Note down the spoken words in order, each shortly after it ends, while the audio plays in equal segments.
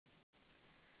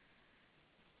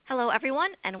Hello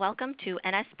everyone and welcome to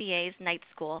NSBA's Night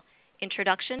School,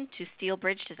 Introduction to Steel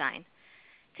Bridge Design.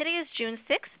 Today is June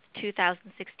 6th,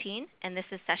 2016, and this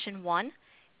is Session 1,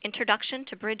 Introduction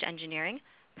to Bridge Engineering,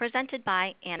 presented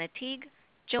by Anna Teague,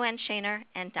 Joanne Shaner,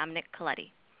 and Dominic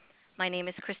Coletti. My name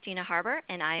is Christina Harbour,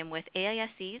 and I am with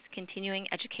AISC's Continuing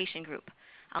Education Group.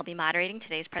 I'll be moderating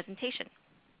today's presentation.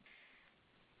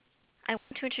 I want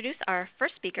to introduce our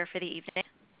first speaker for the evening.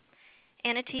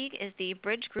 Anna Teague is the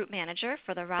Bridge Group Manager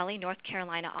for the Raleigh, North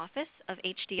Carolina office of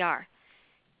HDR.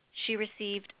 She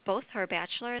received both her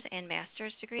bachelor's and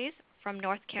master's degrees from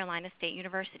North Carolina State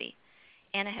University.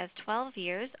 Anna has 12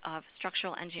 years of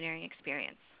structural engineering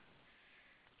experience.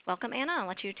 Welcome, Anna. I'll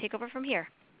let you take over from here.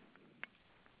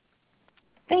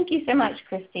 Thank you so much,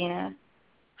 Christina.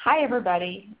 Hi,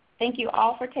 everybody. Thank you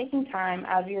all for taking time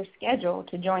out of your schedule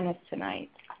to join us tonight.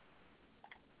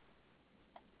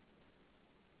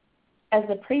 As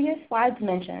the previous slides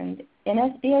mentioned,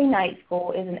 NSBA Night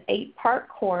School is an 8-part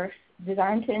course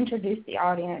designed to introduce the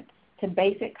audience to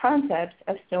basic concepts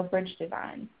of steel bridge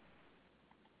design.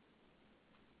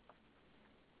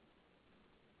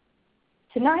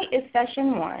 Tonight is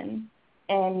Session 1,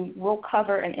 and we'll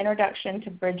cover an introduction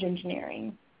to bridge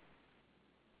engineering.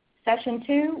 Session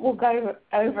 2 will go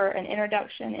over an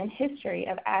introduction and history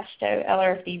of AASHTO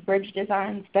LRFD bridge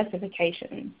design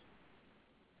specifications.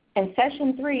 And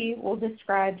Session 3 will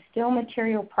describe steel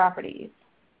material properties.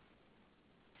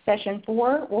 Session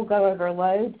 4 will go over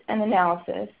loads and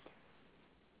analysis.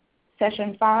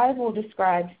 Session 5 will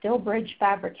describe steel bridge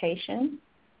fabrication.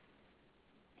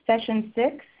 Session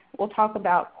 6 will talk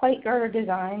about plate girder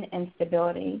design and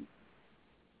stability.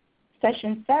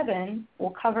 Session 7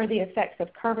 will cover the effects of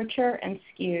curvature and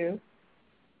skew.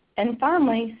 And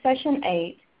finally, Session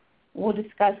 8 will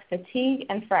discuss fatigue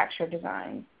and fracture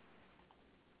design.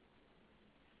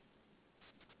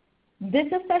 This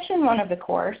is Session 1 of the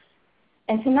course,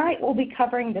 and tonight we'll be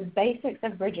covering the basics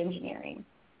of bridge engineering.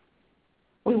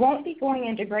 We won't be going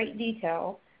into great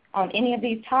detail on any of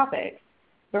these topics,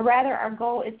 but rather our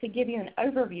goal is to give you an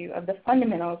overview of the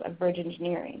fundamentals of bridge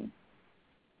engineering.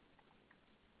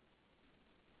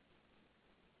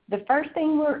 The first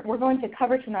thing we're going to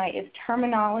cover tonight is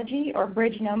terminology or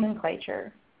bridge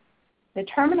nomenclature. The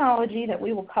terminology that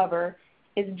we will cover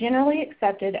is generally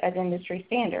accepted as industry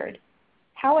standard.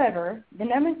 However, the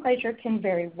nomenclature can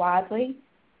vary widely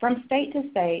from state to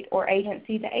state or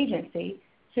agency to agency,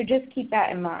 so just keep that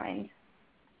in mind.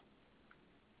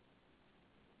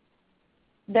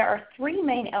 There are 3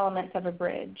 main elements of a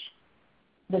bridge: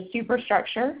 the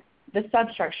superstructure, the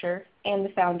substructure, and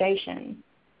the foundation.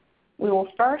 We will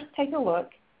first take a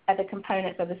look at the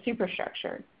components of the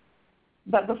superstructure.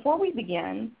 But before we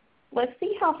begin, let's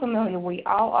see how familiar we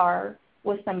all are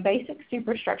with some basic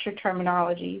superstructure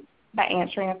terminology by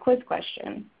answering a quiz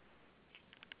question.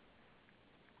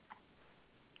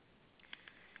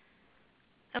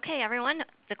 Okay, everyone.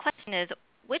 The question is,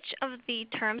 which of the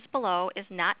terms below is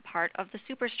not part of the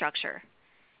superstructure?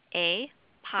 A,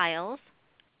 piles,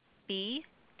 B,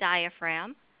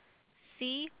 diaphragm,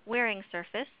 C, wearing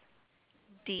surface,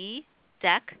 D,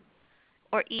 deck,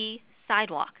 or E,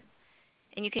 sidewalk?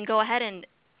 And you can go ahead and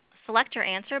select your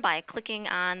answer by clicking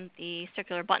on the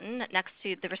circular button next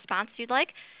to the response you'd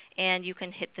like, and you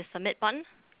can hit the submit button.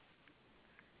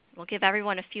 We'll give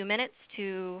everyone a few minutes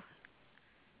to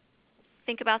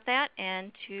think about that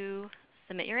and to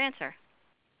submit your answer.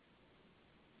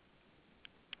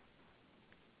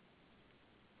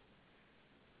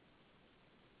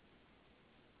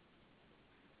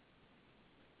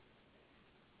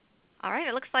 All right,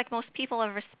 it looks like most people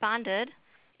have responded,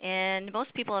 and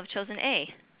most people have chosen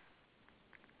A.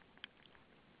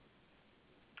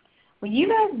 Well, you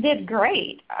guys did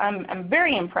great. I'm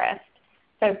very impressed.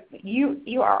 So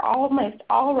you are almost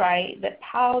all right that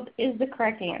piles is the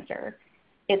correct answer.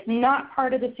 It's not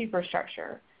part of the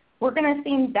superstructure. We're going to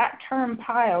see that term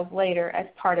piles later as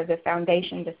part of the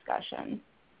foundation discussion.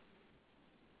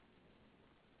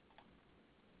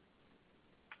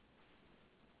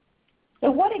 So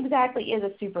what exactly is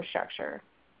a superstructure?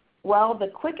 Well, the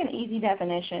quick and easy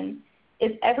definition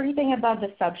is everything above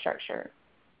the substructure.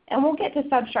 And we'll get to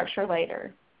substructure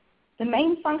later. The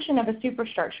main function of a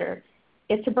superstructure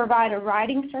is to provide a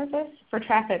riding surface for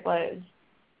traffic loads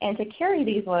and to carry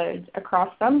these loads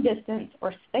across some distance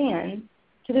or span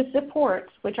to the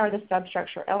supports, which are the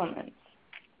substructure elements.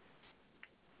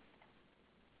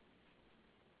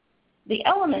 The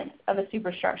elements of a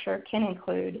superstructure can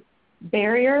include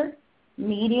barrier,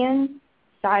 median,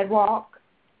 sidewalk,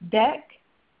 deck,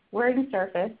 wearing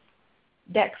surface,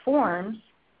 deck forms,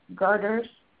 girders,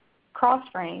 cross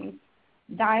frames,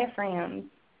 diaphragms,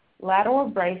 lateral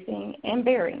bracing, and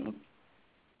bearings.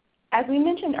 As we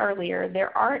mentioned earlier,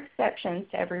 there are exceptions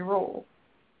to every rule.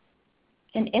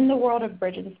 And in the world of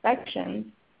bridge inspections,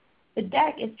 the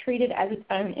deck is treated as its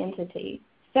own entity,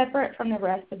 separate from the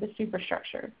rest of the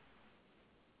superstructure.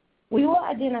 We will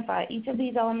identify each of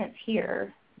these elements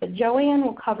here, but Joanne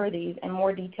will cover these in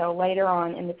more detail later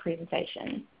on in the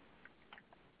presentation.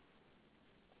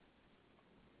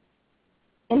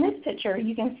 In this picture,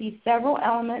 you can see several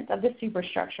elements of the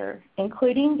superstructure,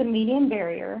 including the median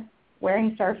barrier,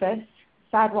 wearing surface,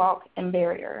 sidewalk, and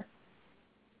barrier.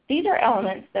 These are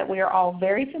elements that we are all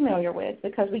very familiar with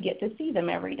because we get to see them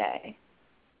every day.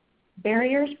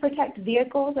 Barriers protect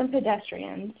vehicles and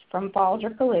pedestrians from falls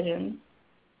or collisions.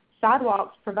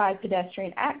 Sidewalks provide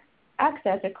pedestrian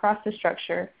access across the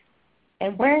structure,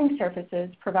 and wearing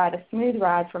surfaces provide a smooth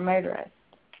ride for motorists.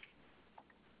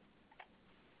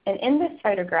 And in this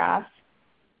photograph,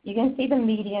 you can see the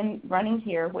median running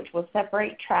here, which will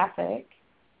separate traffic.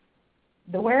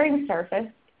 The wearing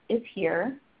surface is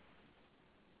here.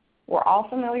 We're all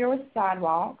familiar with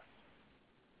sidewalks.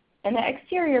 And the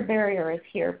exterior barrier is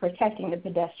here, protecting the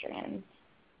pedestrians.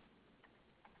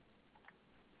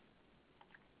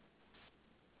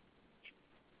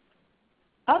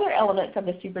 Other elements of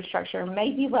the superstructure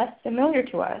may be less familiar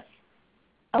to us,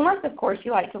 unless, of course,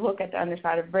 you like to look at the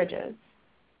underside of bridges.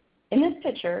 In this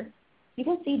picture, you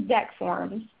can see deck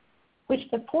forms, which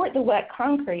support the wet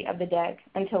concrete of the deck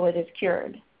until it is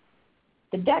cured.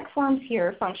 The deck forms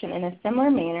here function in a similar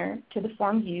manner to the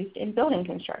forms used in building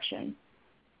construction.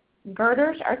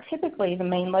 Girders are typically the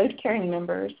main load-carrying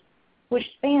members, which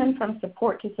span from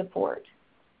support to support.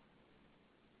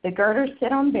 The girders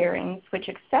sit on bearings, which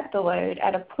accept the load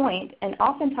at a point and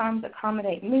oftentimes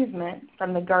accommodate movement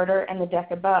from the girder and the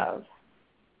deck above.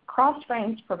 Cross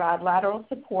frames provide lateral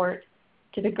support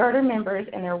to the girder members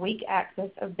in their weak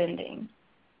axis of bending.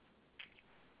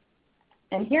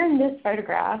 And here in this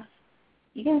photograph,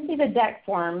 you can see the deck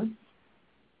forms,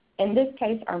 in this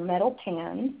case, are metal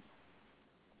pans.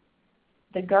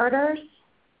 The girders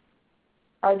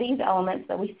are these elements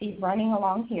that we see running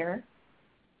along here.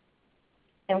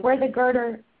 And where the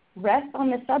girder rests on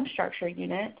the substructure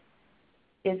unit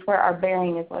is where our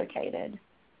bearing is located.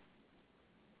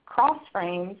 Cross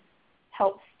frames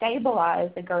help stabilize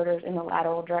the girders in the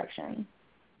lateral direction.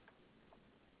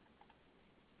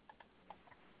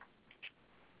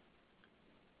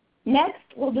 Next,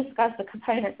 we'll discuss the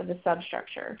components of the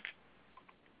substructure.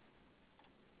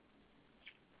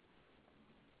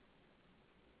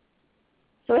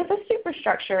 So if a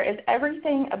superstructure is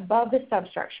everything above the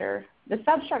substructure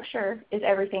is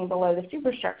everything below the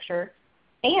superstructure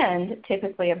and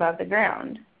typically above the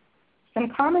ground.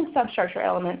 Some common substructure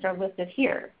elements are listed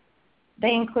here.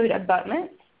 They include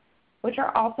abutments, which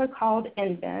are also called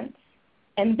indents,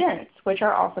 and bents, which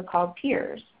are also called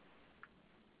piers.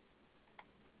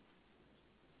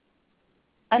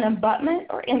 An abutment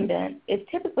or indent is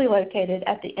typically located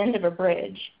at the end of a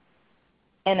bridge,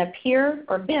 and a pier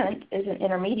or bent is an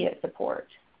intermediate support.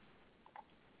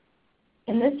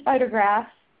 In this photograph,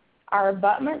 our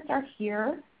abutments are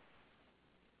here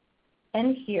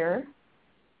and here,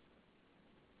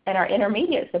 and our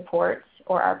intermediate supports,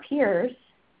 or our piers,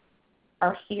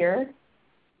 are here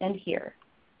and here.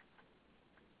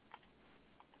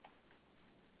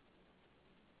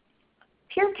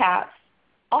 Pier caps,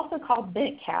 also called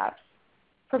bent caps,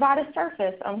 provide a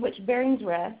surface on which bearings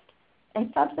rest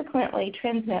and subsequently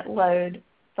transmit load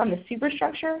from the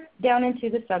superstructure down into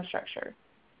the substructure.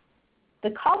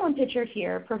 The column pictured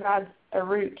here provides a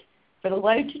route for the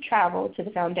load to travel to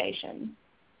the foundation.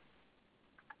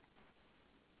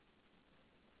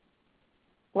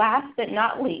 Last but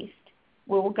not least,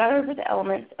 we will go over the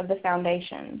elements of the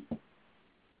foundation.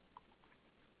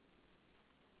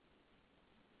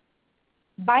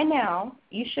 By now,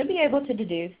 you should be able to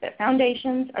deduce that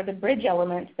foundations are the bridge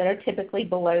elements that are typically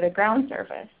below the ground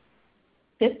surface.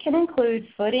 This can include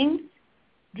footings,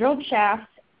 drilled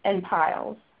shafts, and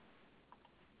piles.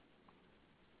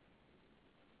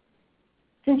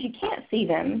 Since you can't see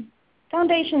them,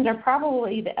 foundations are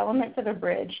probably the elements of a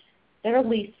bridge that are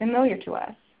least familiar to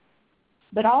us.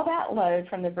 But all that load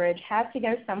from the bridge has to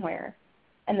go somewhere,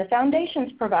 and the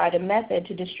foundations provide a method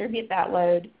to distribute that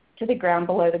load to the ground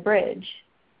below the bridge.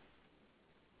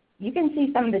 You can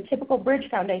see some of the typical bridge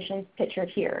foundations pictured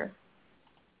here.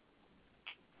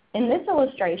 In this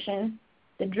illustration,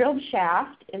 the drilled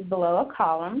shaft is below a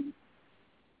column,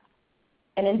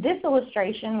 and in this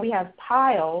illustration, we have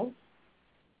piles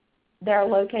that are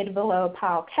located below a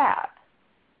pile cap.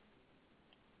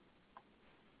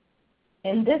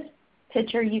 In this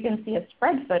picture, you can see a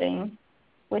spread footing,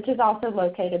 which is also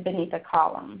located beneath a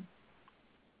column.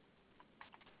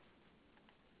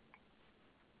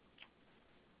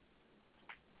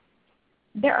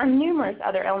 There are numerous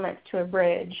other elements to a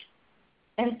bridge,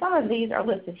 and some of these are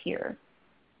listed here.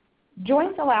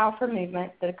 Joints allow for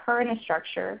movement that occur in a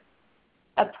structure.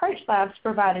 Approach slabs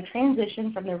provide a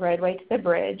transition from the roadway to the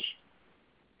bridge.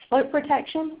 Slope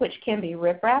protection, which can be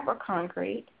riprap or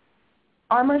concrete,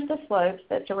 armors the slopes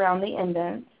that surround the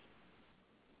indents.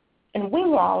 And wing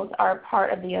walls are a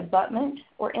part of the abutment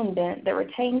or indent that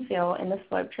retain fill in the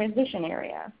slope transition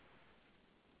area.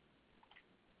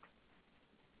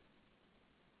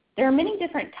 There are many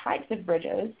different types of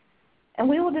bridges, and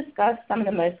we will discuss some of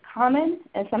the most common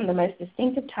and some of the most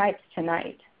distinctive types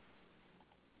tonight.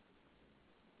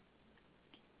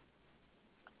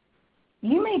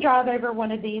 You may drive over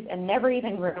one of these and never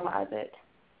even realize it,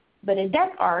 but a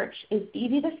deck arch is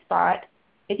easy to spot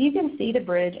if you can see the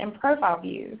bridge in profile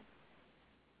view.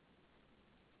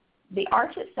 The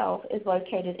arch itself is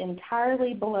located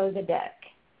entirely below the deck.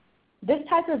 This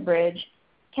type of bridge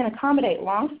can accommodate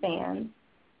long spans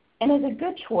and is a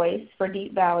good choice for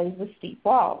deep valleys with steep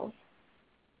walls.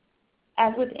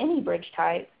 As with any bridge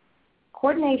type,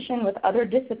 coordination with other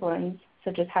disciplines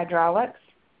such as hydraulics,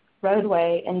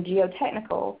 roadway, and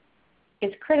geotechnical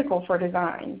is critical for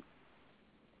design.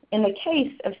 In the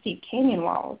case of steep canyon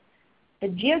walls, the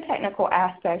geotechnical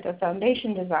aspect of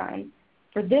foundation design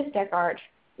for this deck arch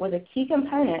was a key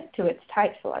component to its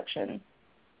type selection.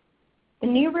 The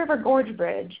New River Gorge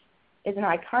Bridge is an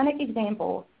iconic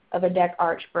example of a deck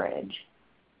arch bridge.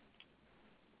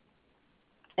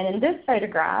 And in this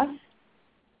photograph,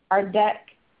 our deck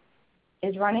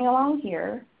is running along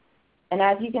here, and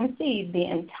as you can see, the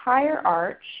entire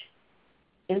arch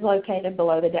is located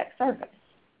below the deck surface.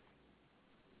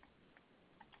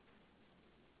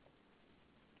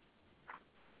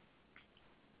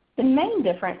 The main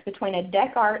difference between a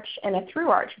deck arch and a through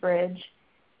arch bridge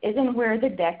is in where the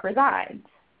deck resides.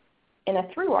 In a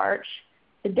through arch,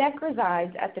 the deck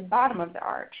resides at the bottom of the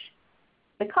arch.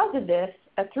 Because of this,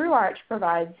 a through arch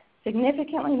provides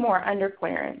significantly more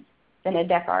underclearance than a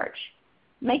deck arch,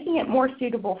 making it more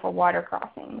suitable for water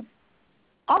crossings.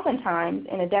 Oftentimes,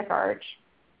 in a deck arch,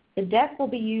 the deck will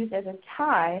be used as a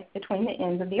tie between the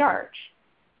ends of the arch.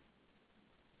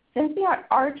 Since the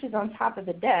arch is on top of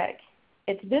the deck,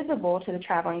 it's visible to the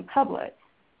traveling public,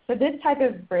 so this type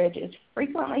of bridge is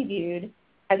frequently viewed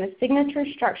as a signature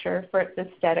structure for its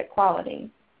aesthetic quality.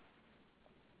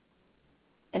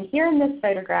 And here in this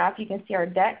photograph, you can see our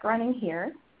deck running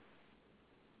here,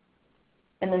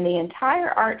 and then the entire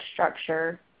arch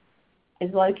structure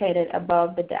is located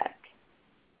above the deck.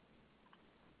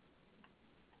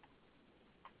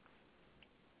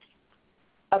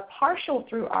 A partial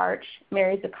through arch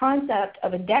marries the concept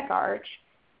of a deck arch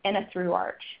and a through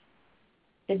arch.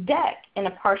 The deck in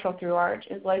a partial through arch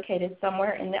is located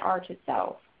somewhere in the arch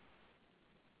itself.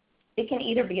 It can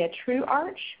either be a true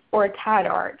arch or a tied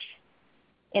arch.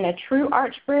 In a true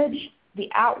arch bridge, the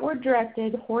outward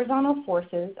directed horizontal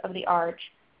forces of the arch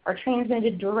are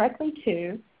transmitted directly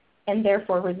to and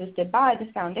therefore resisted by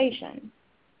the foundation.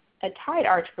 A tied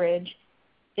arch bridge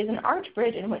is an arch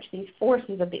bridge in which these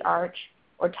forces of the arch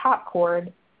or top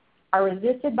chord are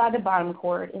resisted by the bottom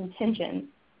chord in tension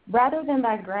rather than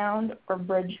by ground or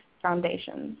bridge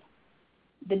foundations.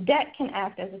 The deck can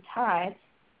act as a tie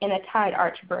in a tied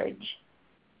arch bridge.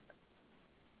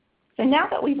 So now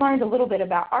that we've learned a little bit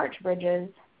about arch bridges,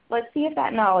 let's see if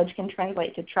that knowledge can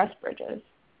translate to truss bridges.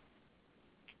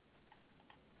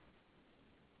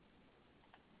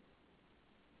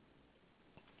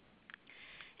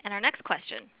 And our next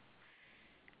question.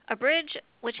 A bridge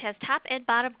which has top and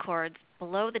bottom chords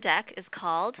below the deck is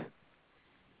called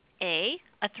A,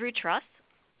 a through truss,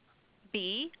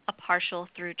 B, a partial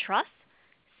through truss,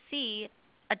 C,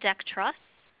 a deck truss,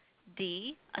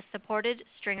 D, a supported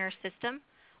stringer system,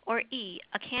 or E,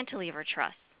 a cantilever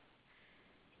truss.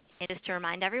 And just to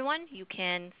remind everyone, you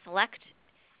can select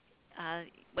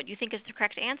what you think is the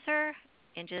correct answer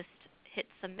and just hit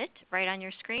submit right on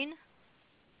your screen.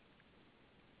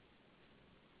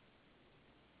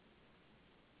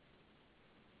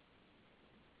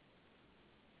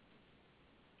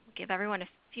 We'll give everyone a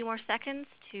few more seconds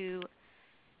to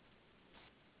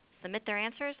submit their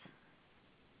answers.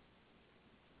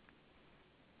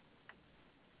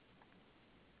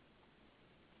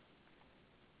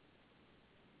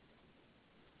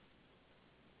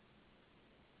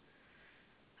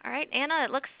 All right, Anna,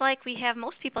 it looks like we have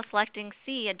most people selecting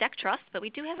C, a deck truss, but we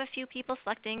do have a few people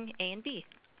selecting A and B.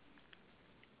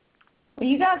 Well,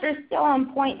 you guys are still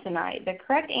on point tonight. The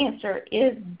correct answer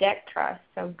is deck truss,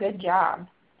 so good job.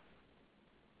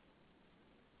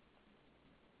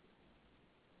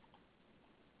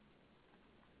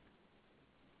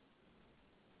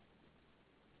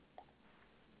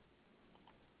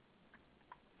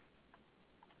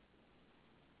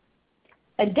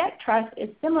 A deck truss is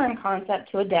similar in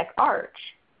concept to a deck arch.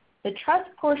 The truss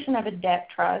portion of a deck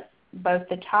truss, both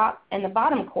the top and the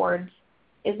bottom chords,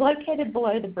 is located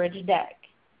below the bridge deck.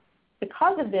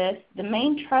 Because of this, the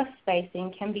main truss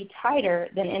spacing can be tighter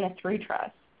than in a through truss.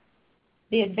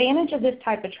 The advantage of this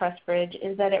type of truss bridge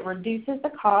is that it reduces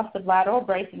the cost of lateral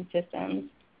bracing systems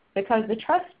because the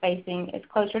truss spacing is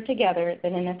closer together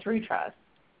than in a through truss.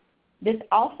 This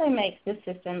also makes this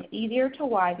system easier to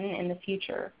widen in the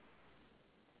future.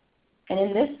 And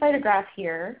in this photograph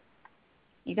here,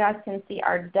 you guys can see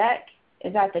our deck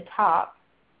is at the top,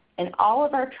 and all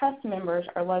of our truss members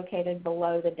are located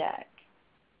below the deck.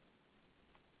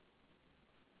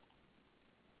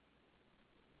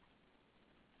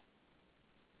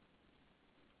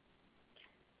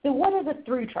 So what is a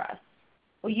through truss?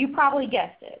 Well, you probably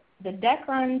guessed it. The deck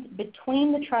runs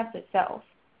between the truss itself.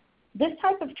 This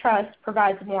type of truss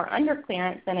provides more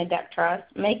underclearance than a deck truss,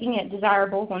 making it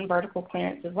desirable when vertical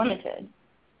clearance is limited.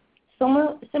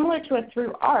 Similar to a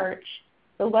through arch,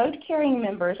 the load-carrying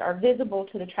members are visible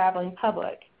to the traveling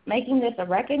public, making this a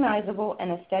recognizable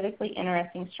and aesthetically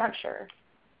interesting structure.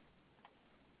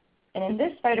 And in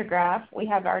this photograph, we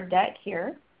have our deck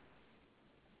here.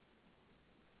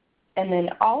 And then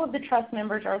all of the truss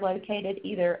members are located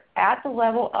either at the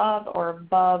level of or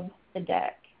above the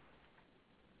deck.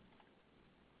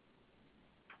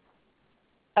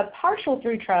 A partial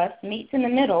through truss meets in the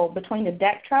middle between the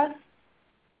deck truss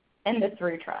and the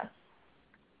through truss.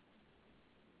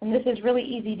 And this is really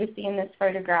easy to see in this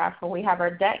photograph where we have our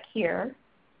deck here,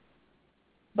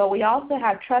 but we also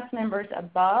have truss members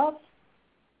above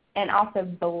and also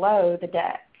below the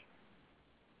deck.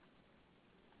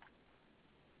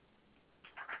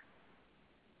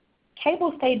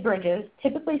 Cable-stayed bridges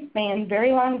typically span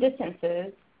very long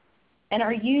distances and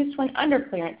are used when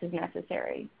underclearance is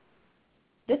necessary.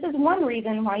 This is one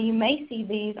reason why you may see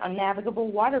these on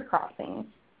navigable water crossings.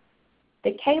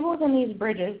 The cables in these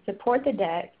bridges support the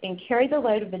deck and carry the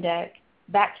load of the deck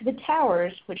back to the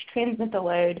towers, which transmit the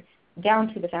load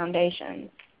down to the foundations.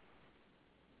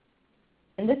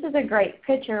 And this is a great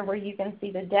picture where you can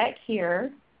see the deck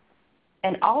here,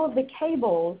 and all of the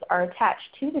cables are attached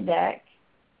to the deck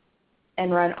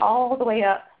and run all the way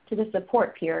up to the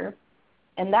support pier,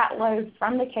 and that load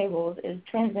from the cables is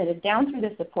transmitted down through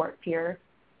the support pier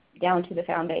down to the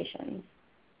foundations.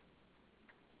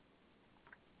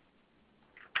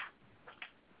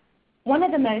 One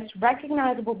of the most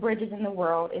recognizable bridges in the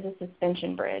world is a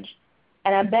suspension bridge,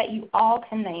 and I bet you all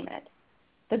can name it,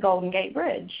 the Golden Gate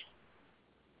Bridge.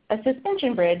 A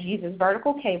suspension bridge uses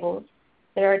vertical cables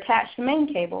that are attached to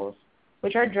main cables,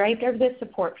 which are draped over the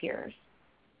support piers.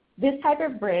 This type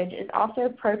of bridge is also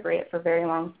appropriate for very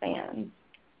long spans.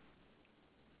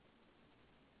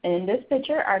 And in this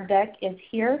picture, our deck is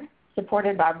here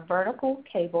supported by vertical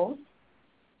cables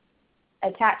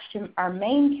attached to our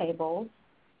main cables,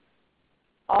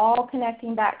 all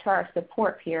connecting back to our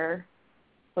support pier,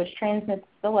 which transmits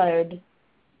the load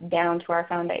down to our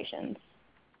foundations.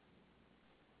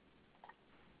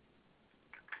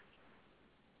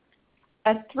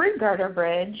 A through girder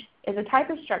bridge is a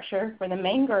type of structure where the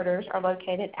main girders are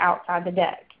located outside the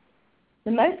deck. The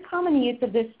most common use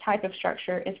of this type of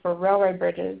structure is for railroad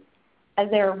bridges, as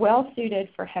they are well suited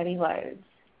for heavy loads.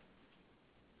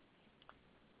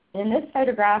 In this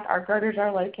photograph, our girders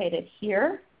are located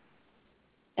here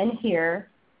and here,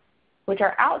 which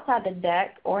are outside the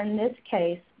deck, or in this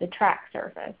case, the track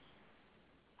surface.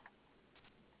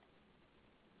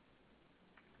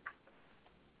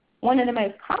 One of the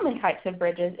most common types of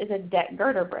bridges is a deck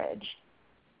girder bridge.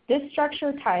 This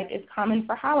structure type is common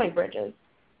for highway bridges,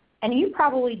 and you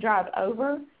probably drive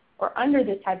over or under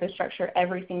this type of structure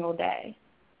every single day.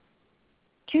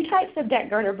 Two types of deck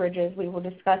girder bridges we will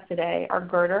discuss today are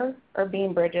girder or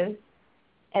beam bridges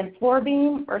and floor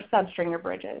beam or substringer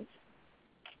bridges.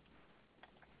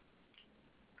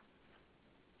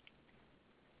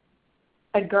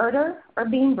 A girder or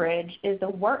beam bridge is the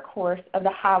workhorse of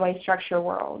the highway structure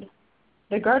world.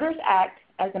 The girders act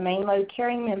as the main load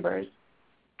carrying members,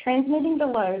 transmitting the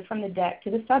load from the deck to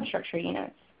the substructure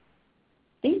units.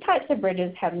 These types of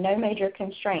bridges have no major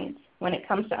constraints when it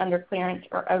comes to underclearance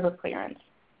or overclearance.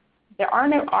 There are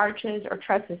no arches or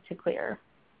trusses to clear.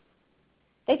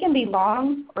 They can be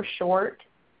long or short,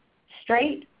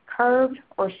 straight, curved,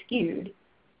 or skewed,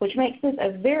 which makes this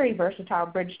a very versatile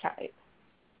bridge type.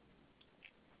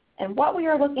 And what we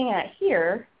are looking at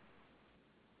here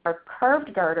are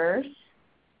curved girders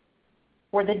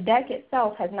where the deck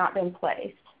itself has not been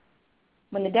placed.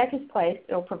 When the deck is placed,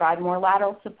 it will provide more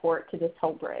lateral support to this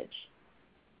whole bridge.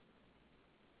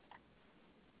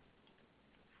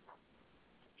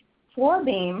 Floor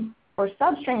beam or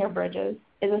substringer bridges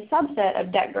is a subset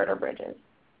of deck girder bridges.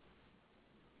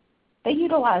 They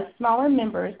utilize smaller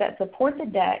members that support the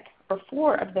deck or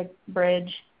floor of the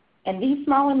bridge, and these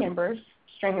smaller members,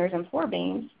 stringers and floor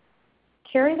beams,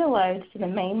 carry the loads to the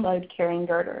main load-carrying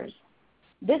girders.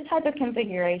 This type of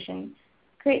configuration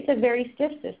creates a very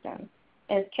stiff system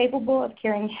and is capable of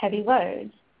carrying heavy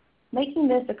loads, making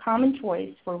this a common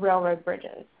choice for railroad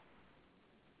bridges.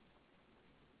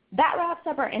 That wraps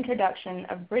up our introduction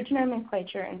of bridge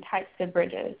nomenclature and types of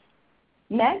bridges.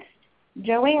 Next,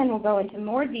 Joanne will go into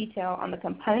more detail on the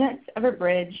components of a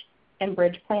bridge and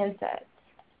bridge plan sets.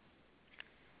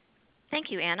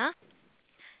 Thank you, Anna.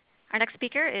 Our next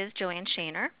speaker is Joanne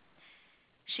Shaner.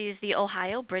 She's the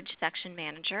Ohio Bridge Section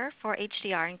Manager for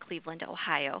HDR in Cleveland,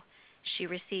 Ohio. She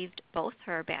received both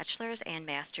her bachelor's and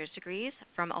master's degrees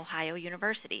from Ohio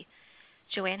University.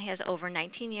 Joanne has over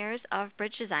 19 years of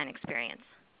bridge design experience.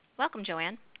 Welcome,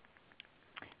 Joanne.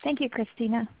 Thank you,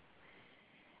 Christina.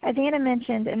 As Anna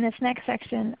mentioned, in this next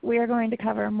section, we are going to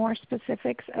cover more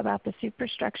specifics about the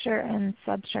superstructure and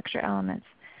substructure elements.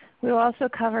 We will also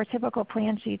cover typical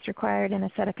plan sheets required in a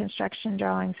set of construction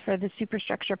drawings for the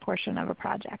superstructure portion of a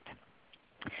project.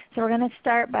 So we're going to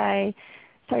start by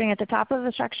starting at the top of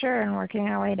the structure and working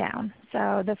our way down.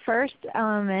 So the first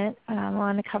element we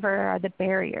want to cover are the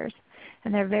barriers.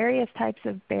 And there are various types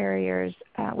of barriers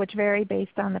which vary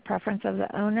based on the preference of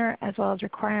the owner as well as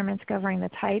requirements governing the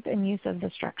type and use of the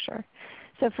structure.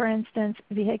 So for instance,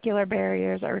 vehicular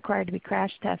barriers are required to be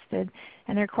crash tested,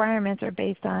 and the requirements are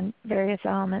based on various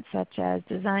elements such as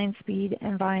design, speed,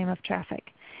 and volume of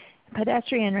traffic.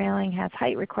 Pedestrian railing has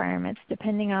height requirements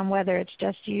depending on whether it's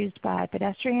just used by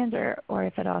pedestrians or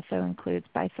if it also includes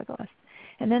bicyclists.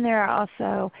 And then there are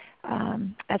also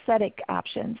aesthetic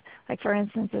options. Like for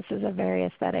instance, this is a very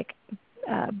aesthetic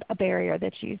a barrier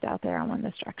that's used out there on one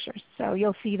of the structures. So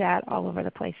you'll see that all over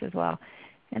the place as well.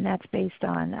 And that's based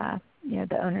on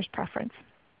the owner's preference.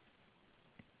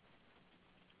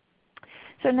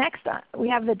 So next we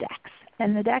have the decks.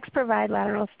 And the decks provide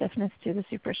lateral stiffness to the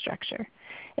superstructure.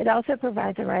 It also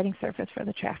provides a riding surface for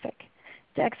the traffic.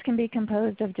 Decks can be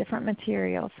composed of different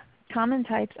materials. Common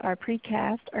types are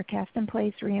precast or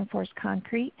cast-in-place reinforced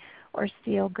concrete or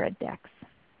steel grid decks.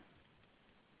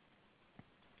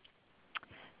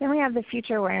 Then we have the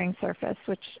future wearing surface,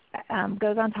 which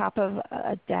goes on top of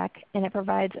a deck, and it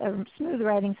provides a smooth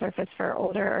riding surface for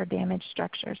older or damaged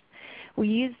structures. We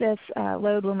use this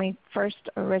load when we first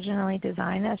originally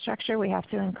design a structure. We have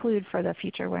to include for the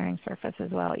future wearing surface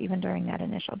as well, even during that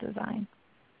initial design.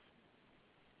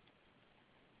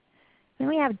 Then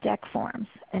we have deck forms.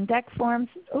 And deck forms,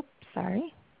 oops,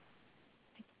 sorry.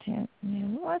 I don't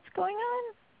know what's going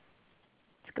on.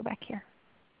 Let's go back here.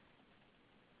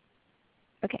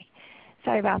 Okay,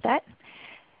 sorry about that.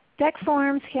 Deck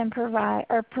forms can provide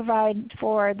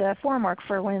for the formwork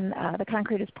for when the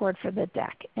concrete is poured for the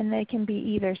deck. And they can be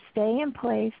either stay in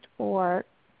place or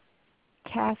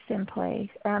cast in place.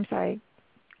 Or I'm sorry,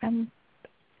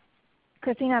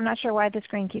 Christina, I'm not sure why the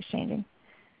screen keeps changing.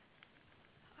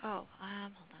 Oh,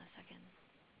 hold on a second.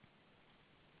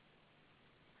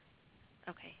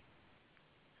 Okay.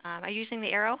 Are you using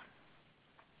the arrow?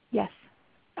 Yes.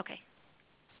 Okay.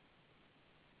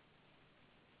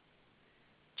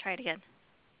 Try it again.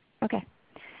 Okay.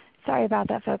 Sorry about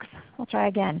that, folks. We'll try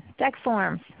again. Deck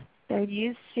forms. They're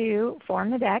used to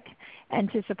form the deck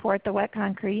and to support the wet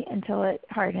concrete until it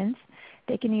hardens.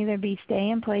 They can either be stay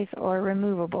in place or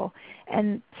removable.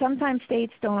 And sometimes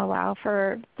states don't allow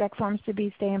for deck forms to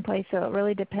be stay in place, so it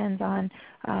really depends on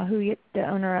who the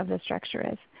owner of the structure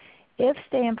is. If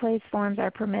stay in place forms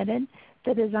are permitted,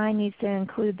 the design needs to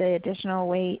include the additional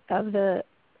weight of the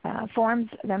forms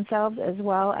themselves as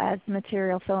well as the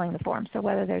material filling the form. So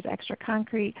whether there's extra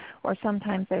concrete or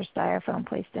sometimes there's styrofoam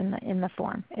placed in the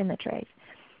form, in the trays.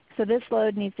 So this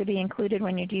load needs to be included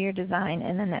when you do your design,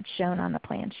 and then that's shown on the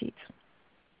plan sheets.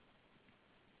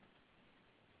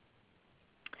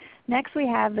 Next we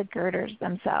have the girders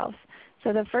themselves.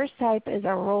 So the first type is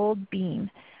a rolled beam.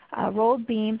 Rolled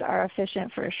beams are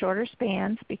efficient for shorter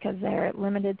spans because they're at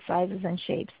limited sizes and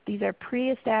shapes. These are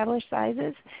pre-established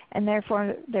sizes, and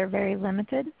therefore they're very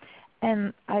limited.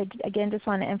 And I again just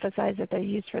want to emphasize that they're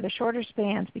used for the shorter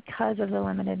spans because of the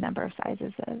limited number of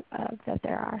sizes that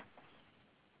there are.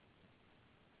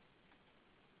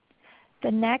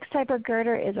 The next type of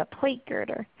girder is a plate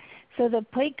girder. So the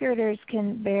plate girders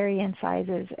can vary in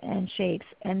sizes and shapes,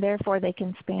 and therefore they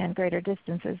can span greater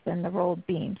distances than the rolled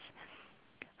beams.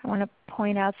 I want to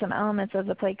point out some elements of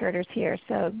the plate girders here.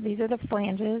 So these are the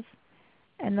flanges,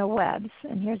 and the webs.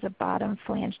 And here's a bottom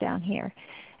flange down here.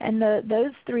 And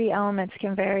those three elements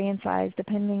can vary in size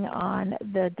depending on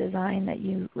the design that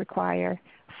you require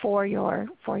for your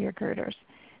girders.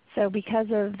 So because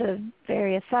of the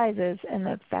various sizes and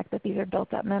the fact that these are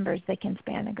built up members, they can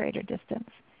span a greater distance.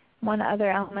 One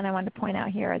other element I want to point out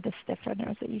here are the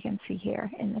stiffeners that you can see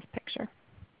here in this picture.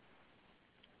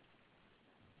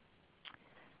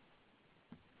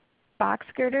 Box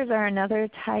girders are another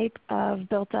type of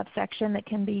built up section that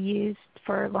can be used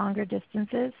for longer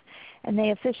distances, and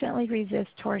they efficiently resist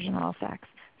torsional effects.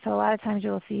 So a lot of times you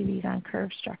will see these on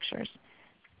curved structures.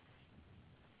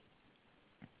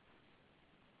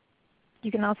 You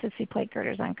can also see plate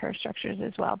girders on curved structures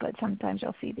as well, but sometimes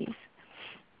you'll see these.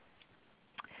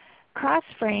 Cross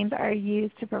frames are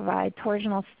used to provide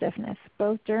torsional stiffness,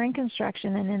 both during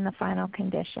construction and in the final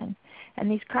condition. And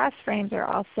these cross frames are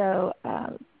also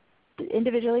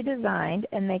individually designed,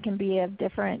 and they can be of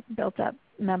different built up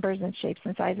members and shapes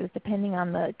and sizes depending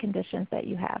on the conditions that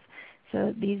you have.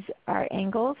 So these are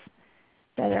angles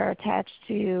that are attached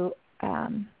to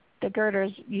the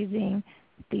girders using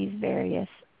these various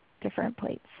different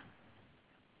plates.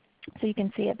 So you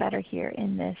can see it better here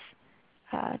in this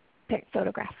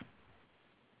photograph.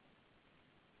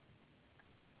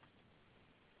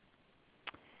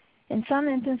 In some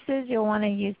instances, you'll want to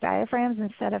use diaphragms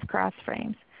instead of cross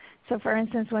frames. So for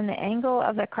instance, when the angle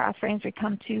of the cross frames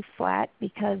become too flat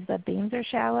because the beams are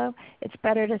shallow, it's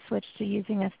better to switch to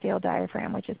using a steel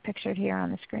diaphragm, which is pictured here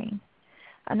on the screen.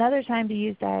 Another time to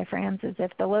use diaphragms is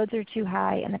if the loads are too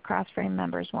high and the cross frame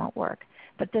members won't work,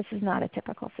 but this is not a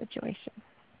typical situation.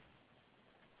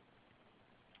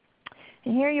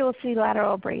 And here you will see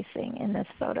lateral bracing in this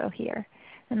photo here.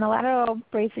 And the lateral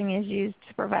bracing is used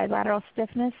to provide lateral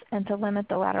stiffness and to limit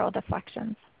the lateral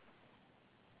deflections.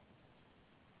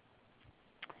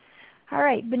 All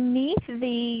right, beneath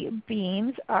the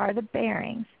beams are the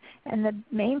bearings. And the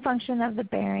main function of the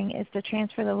bearing is to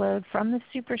transfer the load from the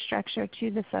superstructure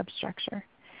to the substructure.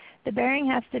 The bearing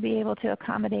has to be able to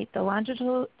accommodate the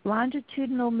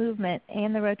longitudinal movement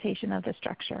and the rotation of the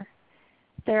structure.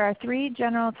 There are three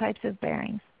general types of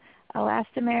bearings: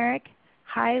 elastomeric,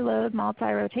 high load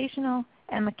multi-rotational,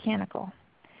 and mechanical.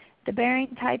 The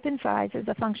bearing type and size is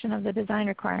a function of the design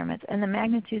requirements and the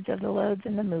magnitudes of the loads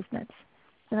and the movements.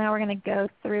 So now we're going to go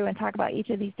through and talk about each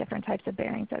of these different types of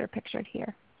bearings that are pictured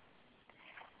here.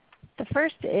 The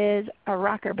first is a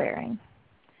rocker bearing.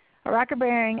 A rocker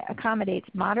bearing accommodates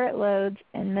moderate loads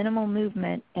and minimal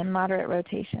movement and moderate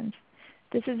rotations.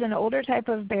 This is an older type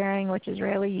of bearing which is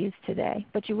rarely used today,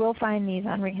 but you will find these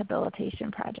on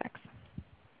rehabilitation projects.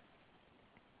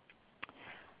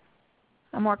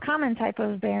 A more common type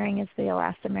of bearing is the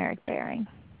elastomeric bearing.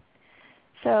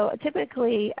 So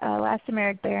typically,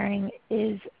 elastomeric bearing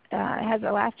has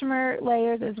elastomer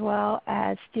layers as well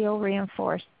as steel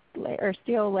reinforced or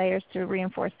steel layers to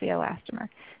reinforce the elastomer.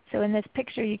 So in this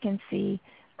picture, you can see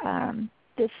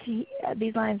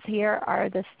these lines here are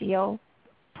the steel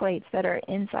plates that are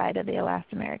inside of the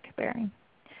elastomeric bearing.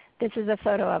 This is a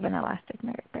photo of an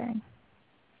elastomeric bearing.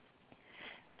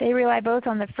 They rely both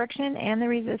on the friction and the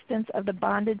resistance of the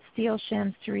bonded steel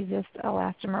shims to resist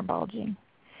elastomer bulging.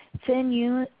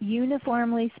 Thin,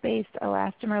 uniformly spaced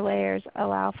elastomer layers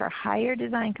allow for higher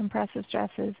design compressive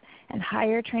stresses and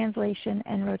higher translation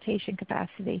and rotation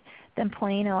capacity than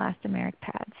plain elastomeric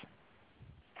pads.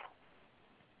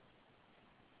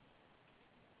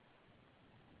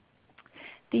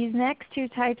 These next two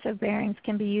types of bearings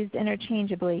can be used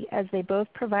interchangeably as they both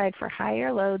provide for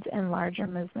higher loads and larger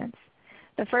movements.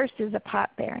 The first is a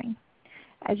pot bearing.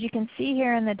 As you can see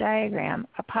here in the diagram,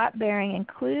 a pot bearing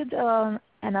includes an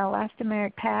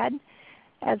elastomeric pad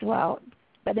as well,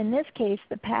 but in this case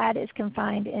the pad is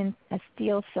confined in a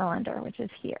steel cylinder, which is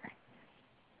here.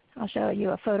 I'll show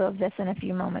you a photo of this in a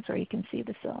few moments where you can see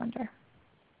the cylinder.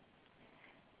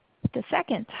 The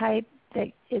second type that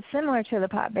is similar to the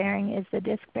pot bearing is the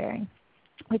disc bearing,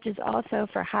 which is also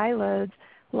for high loads,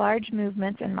 large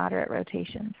movements, and moderate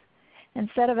rotations.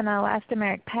 Instead of an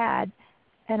elastomeric pad,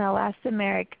 an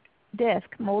elastomeric disc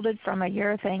molded from a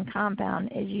urethane compound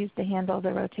is used to handle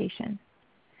the rotation.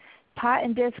 Pot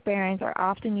and disc bearings are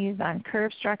often used on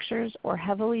curved structures or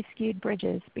heavily skewed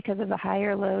bridges because of the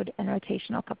higher load and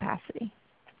rotational capacity.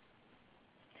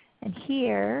 And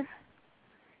here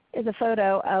is a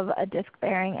photo of a disc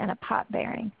bearing and a pot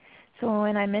bearing. So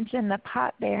when I mentioned the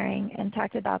pot bearing and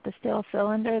talked about the steel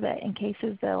cylinder that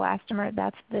encases the elastomer,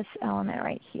 that's this element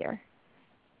right here.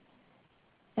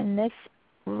 And this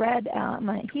red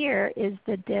element here is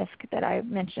the disc that I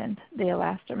mentioned, the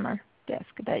elastomer disc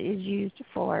that is used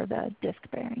for the disc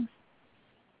bearings.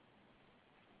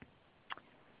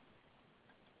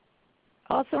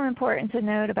 Also important to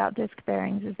note about disc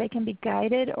bearings is they can be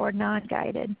guided or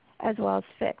non-guided, as well as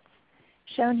fixed.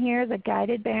 Shown here is a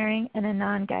guided bearing and a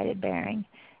non-guided bearing.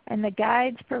 And the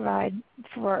guides provide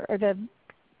for, or the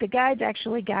guides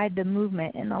actually guide the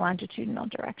movement in the longitudinal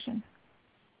direction.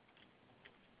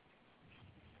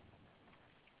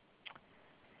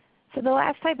 So the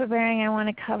last type of bearing I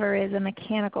want to cover is a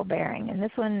mechanical bearing. And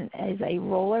this one is a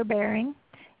roller bearing.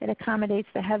 It accommodates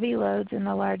the heavy loads and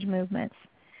the large movements.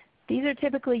 These are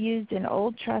typically used in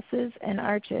old trusses and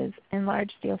arches in large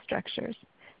steel structures.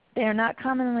 They are not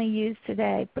commonly used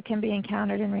today, but can be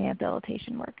encountered in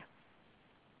rehabilitation work.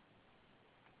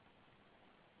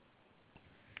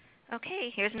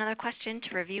 Okay, here's another question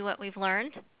to review what we've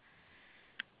learned.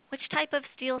 Which type of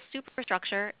steel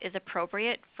superstructure is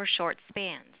appropriate for short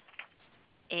spans?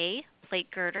 A,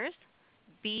 plate girders,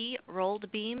 B,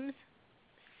 rolled beams,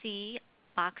 C,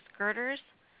 box girders,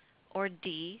 or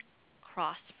D,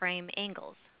 cross frame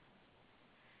angles?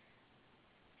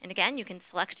 And again, you can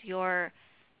select your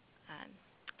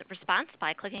the response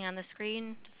by clicking on the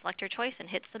screen to select your choice and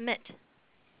hit submit.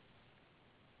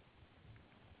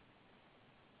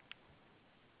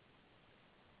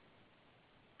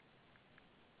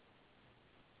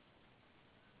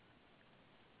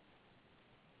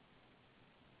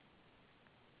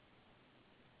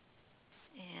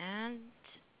 And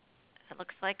it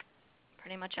looks like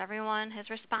pretty much everyone has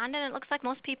responded. It looks like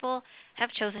most people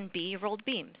have chosen B, rolled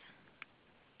beams.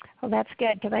 Well, that's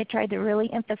good because I tried to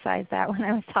really emphasize that when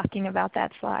I was talking about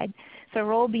that slide. So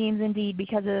roll beams indeed,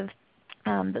 because of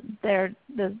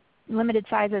the limited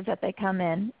sizes that they come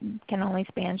in, can only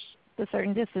span the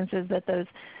certain distances that those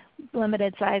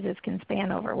limited sizes can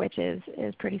span over, which is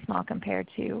pretty small compared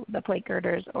to the plate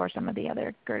girders or some of the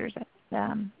other girders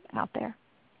out there.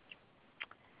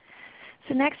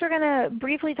 So next we're going to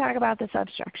briefly talk about the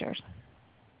substructures.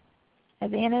 As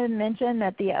Anna mentioned,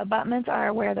 that the abutments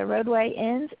are where the roadway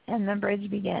ends and the bridge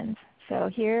begins.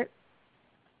 So here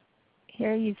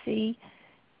you see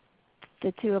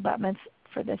the two abutments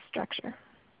for this structure.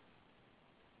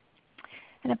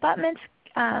 And abutments,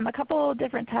 a couple of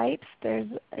different types. There's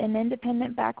an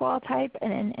independent back wall type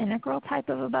and an integral type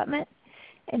of abutment.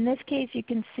 In this case you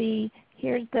can see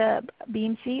here's the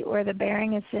beam seat where the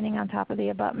bearing is sitting on top of the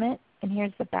abutment, and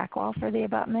here's the back wall for the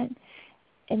abutment.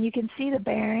 And you can see the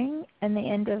bearing and the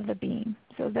end of the beam.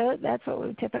 So that's what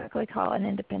we typically call an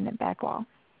independent back wall.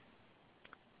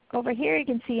 Over here you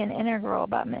can see an integral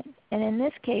abutment. And in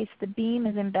this case the beam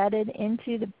is embedded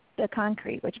into the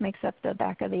concrete, which makes up the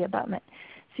back of the abutment.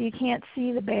 So you can't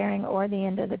see the bearing or the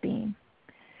end of the beam.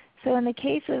 So in the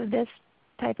case of this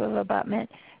type of abutment,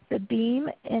 the beam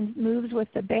moves with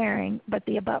the bearing, but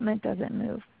the abutment doesn't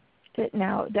move. It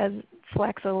now does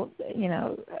flex,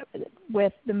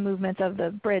 with the movements of the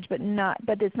bridge, but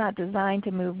it's not designed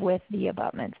to move with the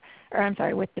abutments, or I'm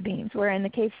sorry, with the beams. Where in the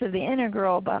case of the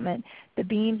integral abutment, the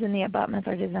beams and the abutments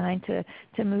are designed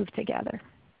to move together.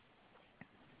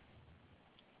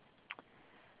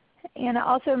 And I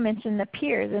also mentioned the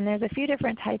piers, and there's a few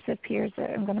different types of piers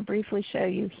that I'm going to briefly show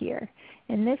you here.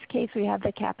 In this case we have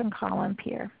the cap and column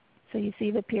pier. So you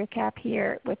see the pier cap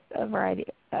here with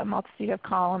a multitude of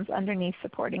columns underneath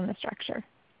supporting the structure.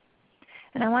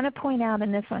 And I want to point out in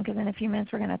this one, because in a few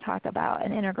minutes we're going to talk about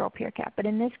an integral pier cap, but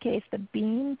in this case the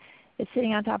beam is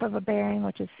sitting on top of a bearing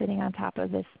which is sitting on top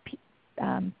of this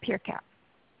pier cap.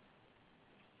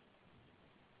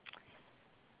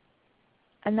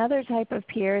 Another type of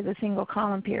pier is a single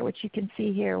column pier, which you can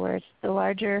see here where it's the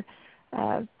larger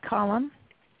column,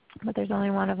 but there's only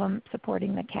one of them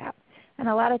supporting the cap. And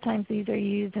a lot of times these are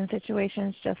used in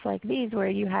situations just like these where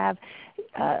you have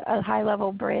a high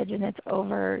level bridge and it's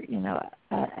over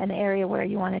an area where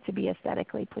you want it to be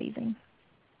aesthetically pleasing.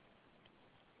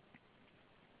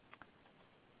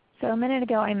 So a minute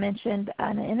ago I mentioned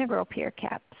an integral pier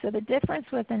cap. So the difference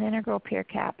with an integral pier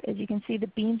cap is you can see the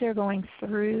beams are going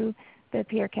through the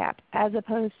pier cap, as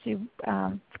opposed to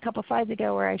a couple slides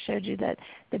ago where I showed you that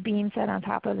the beam sat on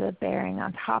top of the bearing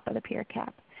on top of the pier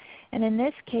cap. And in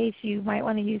this case you might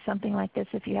want to use something like this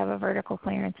if you have a vertical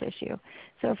clearance issue.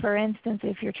 So for instance,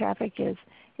 if your traffic is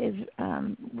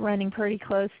running pretty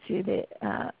close to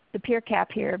the pier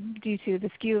cap here due to the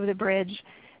skew of the bridge,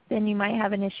 then you might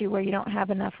have an issue where you don't have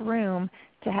enough room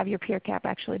to have your pier cap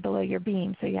actually below your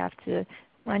beam. So you have to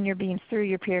run your beams through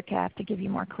your pier cap to give you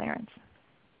more clearance.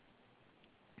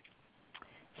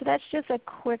 So that's just a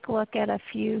quick look at a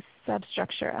few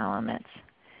substructure elements.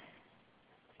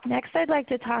 Next I'd like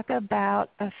to talk about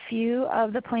a few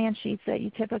of the plan sheets that you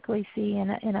typically see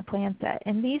in a plan set.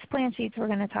 And these plan sheets we're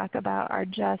going to talk about are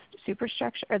just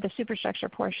superstructure, or the superstructure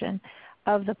portion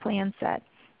of the plan set.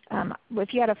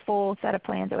 if you had a full set of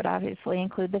plans, it would obviously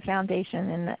include the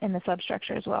foundation and the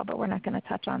substructure as well, but we're not going to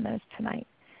touch on those tonight.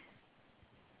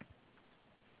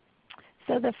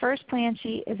 So the first plan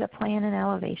sheet is a plan and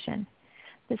elevation.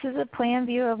 This is a plan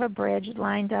view of a bridge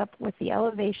lined up with the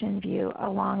elevation view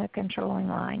along a controlling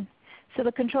line. So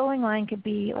the controlling line could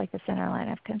be like the center line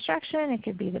of construction. It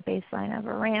could be the baseline of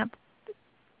a ramp.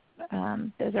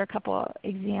 Those are a couple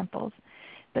examples.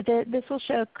 But this will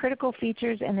show critical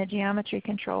features and the geometry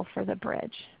control for the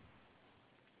bridge.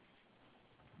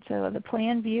 So the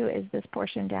plan view is this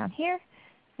portion down here,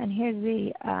 and here's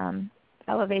the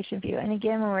elevation view. And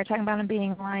again, when we're talking about them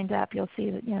being lined up, you'll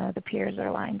see that the piers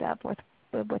are lined up with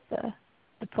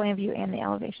the plan view and the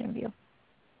elevation view.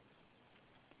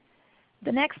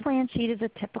 The next plan sheet is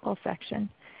a typical section.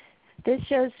 This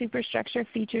shows superstructure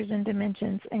features and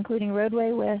dimensions, including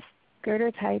roadway width,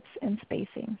 girder types, and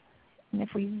spacing. And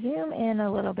if we zoom in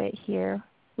a little bit here,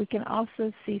 we can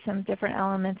also see some different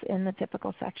elements in the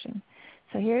typical section.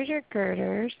 So here's your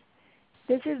girders.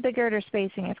 This is the girder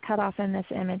spacing. It's cut off in this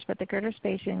image, but the girder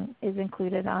spacing is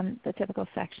included on the typical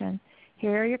section.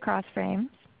 Here are your cross frames.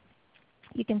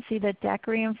 You can see the deck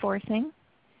reinforcing.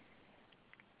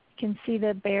 You can see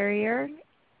the barrier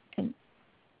and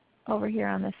over here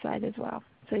on this side as well.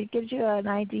 So it gives you an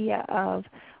idea of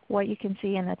what you can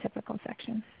see in the typical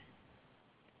section.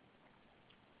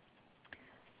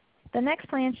 The next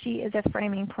plan sheet is a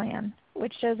framing plan,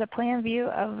 which shows a plan view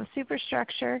of a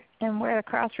superstructure and where the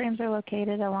cross frames are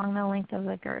located along the length of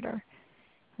the girder.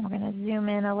 We're going to zoom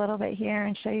in a little bit here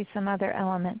and show you some other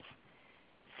elements.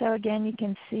 So again, you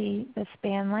can see the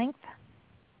span length.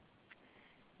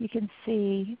 You can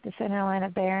see the center line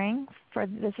of bearing.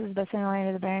 This is the center line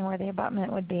of the bearing where the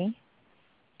abutment would be.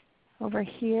 Over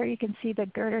here you can see the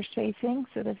girder spacing.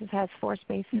 So this has 4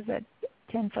 spaces at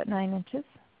 10 foot 9 inches.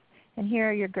 And here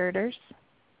are your girders.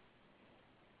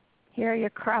 Here are your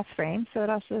cross frames. So it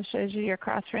also shows you your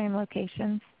cross frame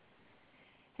locations.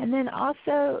 And then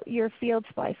also your field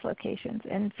splice locations.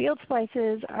 And field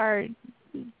splices are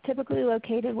typically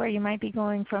located where you might be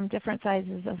going from different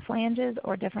sizes of flanges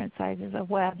or different sizes of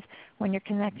webs when you're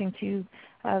connecting two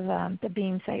of the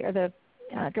beam or the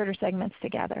girder segments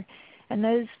together. And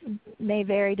those may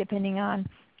vary depending on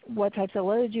what types of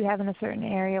loads you have in a certain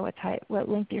area, what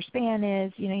length your span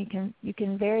is. You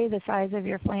can vary the size of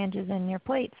your flanges and your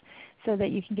plates so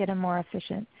that you can get a more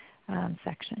efficient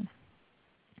section.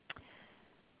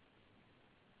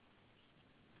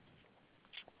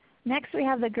 Next we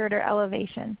have the girder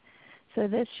elevation. So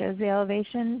this shows the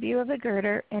elevation view of the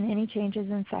girder and any changes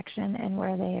in section and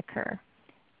where they occur.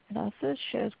 It also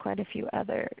shows quite a few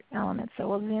other elements. So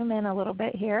we'll zoom in a little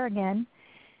bit here again.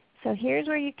 So here's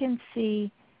where you can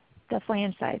see the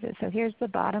flange sizes. So here's the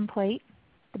bottom plate.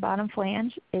 The bottom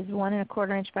flange is 1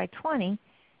 1/4 inch by 20,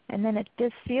 and then at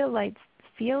this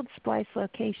field splice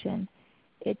location,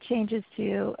 it changes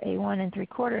to a 1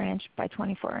 3/4 inch by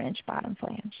 24 inch bottom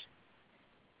flange.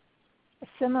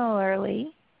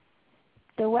 Similarly,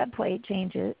 the web plate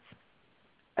changes,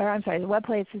 the web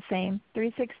plate is the same,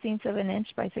 3/16 of an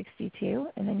inch by 62,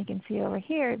 and then you can see over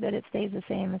here that it stays the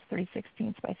same as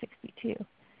 3/16 by 62.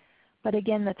 But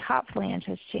again, the top flange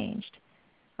has changed.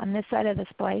 On this side of the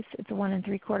splice, it's a 1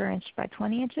 3/4 inch by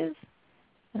 20 inches,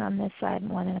 and on this side,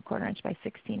 1 1/4 inch by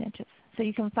 16 inches. So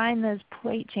you can find those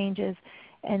plate changes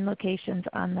and locations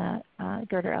on the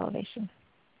girder elevation.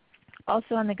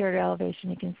 Also on the girder elevation,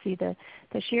 you can see the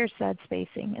shear stud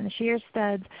spacing, and the shear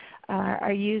studs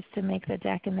are used to make the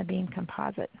deck and the beam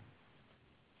composite.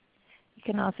 You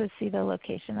can also see the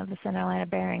location of the center line of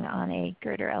bearing on a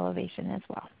girder elevation as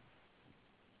well.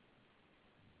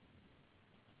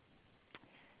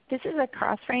 This is a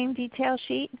cross frame detail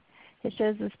sheet. It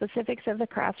shows the specifics of the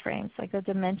cross frames, like the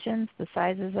dimensions, the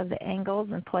sizes of the angles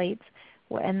and plates,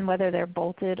 and whether they're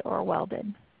bolted or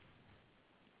welded.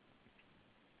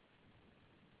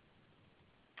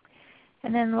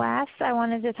 And then last, I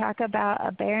wanted to talk about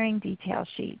a bearing detail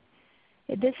sheet.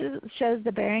 This shows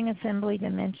the bearing assembly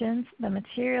dimensions, the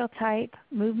material type,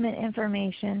 movement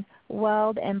information,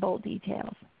 weld, and bolt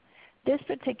details. This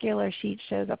particular sheet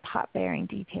shows a pot bearing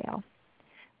detail.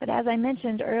 But as I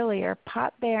mentioned earlier,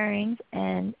 pot bearings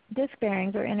and disc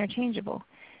bearings are interchangeable.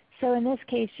 So in this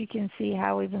case, you can see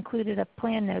how we've included a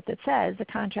plan note that says the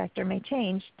contractor may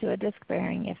change to a disc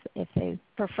bearing if they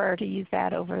prefer to use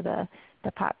that over the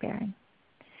pot bearing.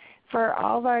 For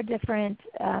all of our different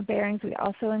bearings, we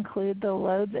also include the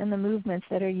loads and the movements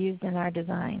that are used in our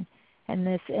design. And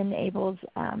this enables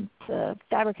the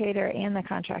fabricator and the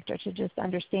contractor to just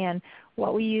understand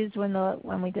what we used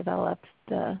when we developed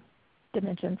the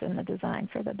dimensions and the design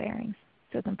for the bearings.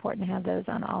 So it's important to have those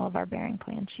on all of our bearing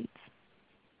plan sheets.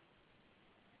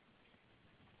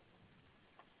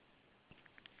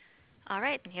 All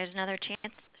right, and here's another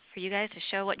chance for you guys to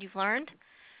show what you've learned.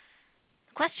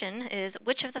 The question is,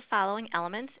 which of the following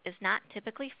elements is not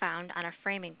typically found on a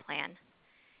framing plan?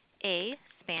 A,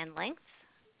 span lengths,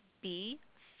 B,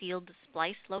 field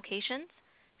splice locations,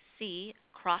 C,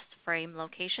 cross frame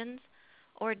locations,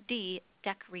 or D,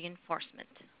 deck reinforcement?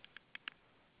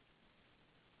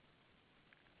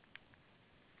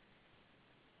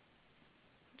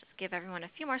 Just give everyone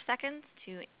a few more seconds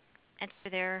to enter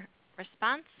their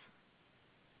response.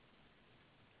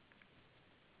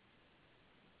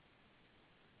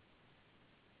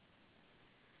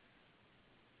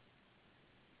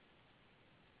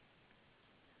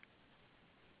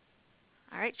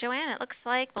 All right, Joanne, it looks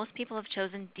like most people have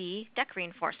chosen D, deck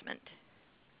reinforcement.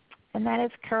 And that is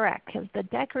correct, because the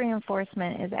deck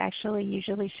reinforcement is actually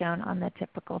usually shown on the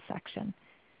typical section.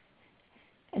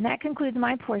 And that concludes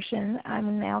my portion.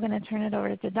 I'm now going to turn it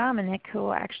over to Dominic, who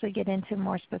will actually get into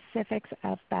more specifics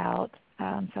about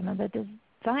some of the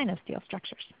design of steel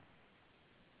structures.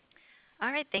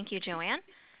 All right, thank you, Joanne.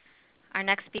 Our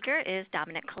next speaker is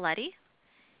Dominic Coletti.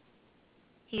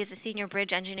 He is a senior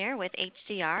bridge engineer with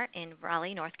HDR in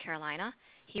Raleigh, North Carolina.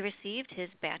 He received his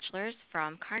bachelor's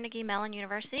from Carnegie Mellon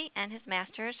University and his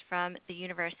master's from the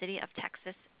University of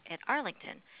Texas at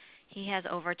Arlington. He has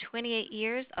over 28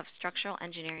 years of structural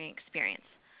engineering experience.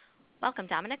 Welcome,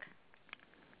 Dominic.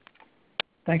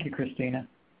 Thank you, Christina.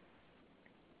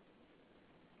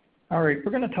 All right,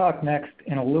 we're going to talk next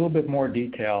in a little bit more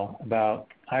detail about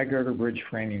I-girder bridge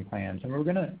framing plans. And we're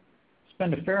going to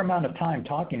spend a fair amount of time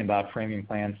talking about framing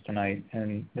plans tonight,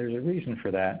 and there's a reason for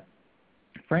that.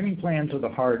 Framing plans are the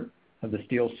heart of the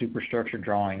steel superstructure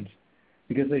drawings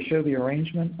because they show the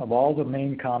arrangement of all the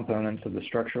main components of the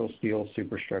structural steel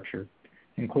superstructure,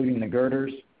 including the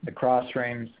girders, the cross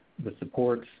frames, the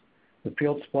supports, the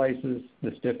field splices,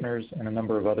 the stiffeners, and a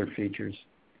number of other features.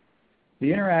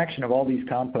 The interaction of all these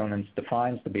components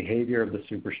defines the behavior of the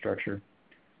superstructure.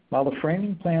 While the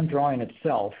framing plan drawing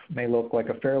itself may look like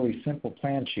a fairly simple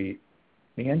plan sheet,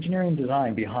 the engineering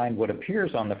design behind what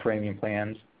appears on the framing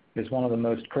plans is one of the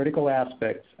most critical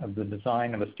aspects of the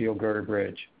design of a steel girder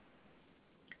bridge.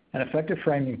 An effective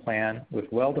framing plan with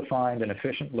well-defined and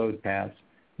efficient load paths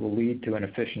will lead to an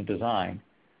efficient design,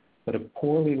 but a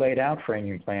poorly laid out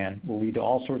framing plan will lead to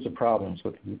all sorts of problems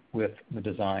with the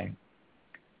design.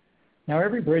 Now,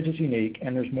 every bridge is unique,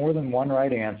 and there's more than one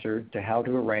right answer to how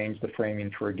to arrange the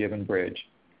framing for a given bridge.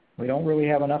 We don't really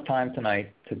have enough time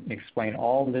tonight to explain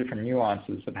all the different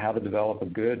nuances of how to develop a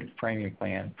good framing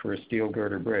plan for a steel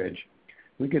girder bridge.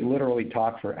 We could literally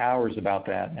talk for hours about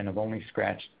that and have only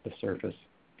scratched the surface.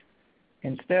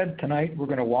 Instead, tonight we're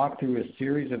going to walk through a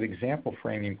series of example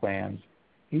framing plans,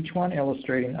 each one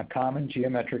illustrating a common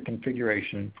geometric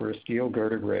configuration for a steel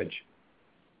girder bridge.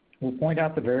 We'll point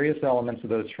out the various elements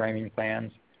of those framing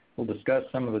plans, we'll discuss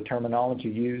some of the terminology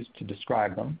used to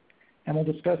describe them, and we'll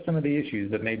discuss some of the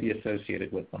issues that may be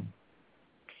associated with them.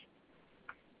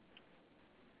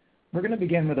 We're going to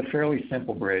begin with a fairly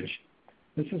simple bridge.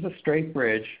 This is a straight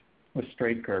bridge with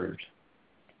straight girders.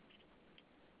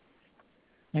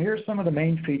 Now, here are some of the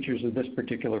main features of this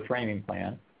particular framing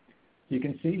plan. You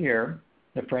can see here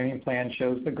the framing plan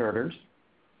shows the girders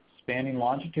spanning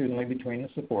longitudinally between the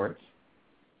supports.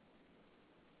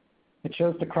 It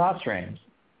shows the cross frames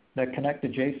that connect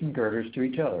adjacent girders to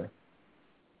each other.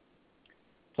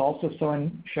 It's also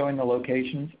showing the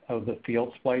locations of the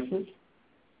field splices.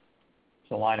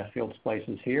 There's a line of field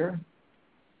splices here,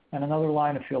 and another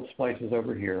line of field splices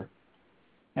over here.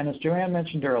 And as Joanne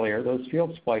mentioned earlier, those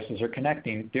field splices are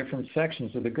connecting different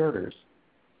sections of the girders.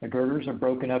 The girders are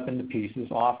broken up into pieces,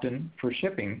 often for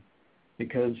shipping,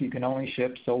 because you can only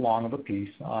ship so long of a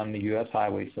piece on the U.S.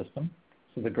 highway system.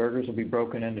 So the girders will be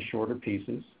broken into shorter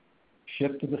pieces,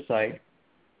 shipped to the site,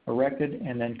 erected,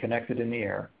 and then connected in the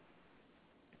air.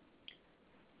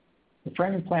 The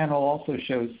framing plan will also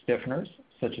show stiffeners,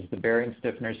 such as the bearing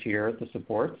stiffeners here at the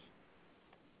supports.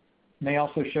 It may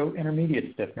also show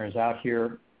intermediate stiffeners out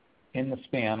here in the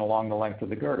span along the length of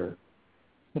the girder.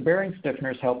 The bearing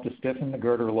stiffeners help to stiffen the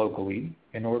girder locally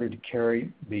in order to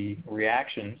carry the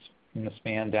reactions in the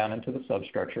span down into the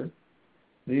substructure.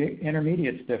 The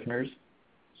intermediate stiffeners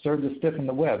serve to stiffen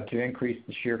the web to increase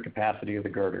the shear capacity of the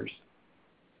girders.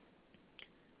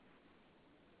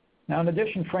 Now, in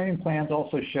addition, framing plans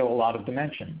also show a lot of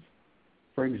dimensions.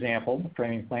 For example, the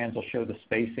framing plans will show the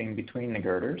spacing between the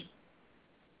girders.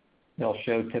 They'll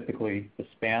show typically the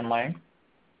span length.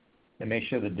 They may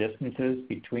show the distances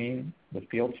between the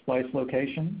field splice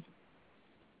locations.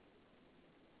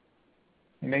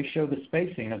 They may show the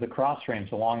spacing of the cross frames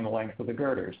along the length of the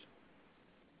girders.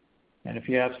 And if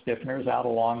you have stiffeners out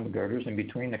along the girders and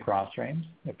between the cross frames,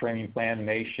 the framing plan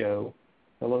may show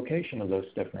the location of those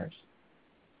stiffeners.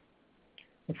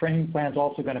 The framing plan is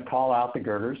also going to call out the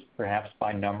girders, perhaps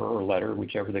by number or letter,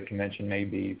 whichever the convention may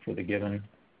be for the given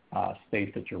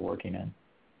state that you're working in.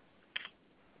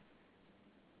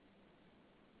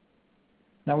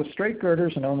 Now with straight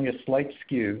girders and only a slight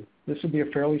skew, this would be a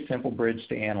fairly simple bridge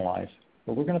to analyze,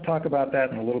 but we're going to talk about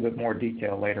that in a little bit more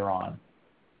detail later on.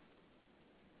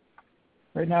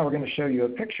 Right now we're going to show you a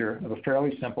picture of a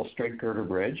fairly simple straight girder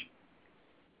bridge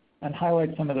and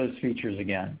highlight some of those features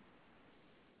again.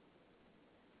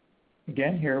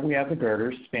 Again, here we have the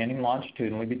girders spanning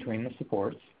longitudinally between the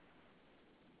supports.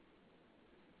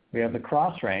 We have the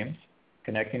cross frames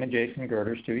connecting adjacent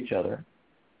girders to each other.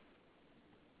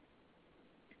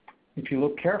 If you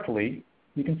look carefully,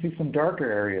 you can see some darker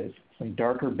areas, some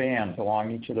darker bands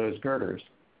along each of those girders.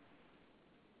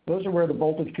 Those are where the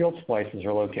bolted field splices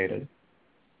are located.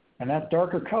 And that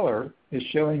darker color is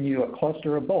showing you a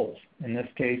cluster of bolts. In this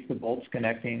case, the bolts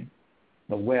connecting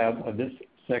the web of this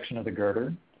section of the girder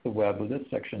to the web of this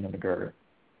section of the girder.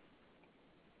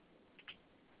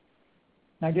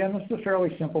 Now again, this is a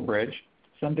fairly simple bridge.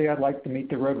 Someday I'd like to meet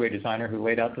the roadway designer who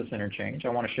laid out this interchange. I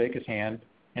want to shake his hand,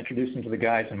 introduce him to the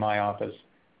guys in my office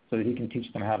so that he can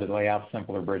teach them how to lay out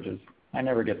simpler bridges. I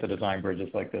never get to design bridges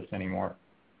like this anymore.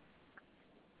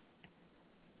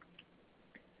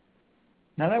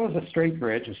 Now that was a straight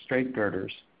bridge with straight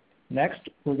girders. Next,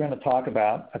 we're going to talk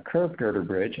about a curved girder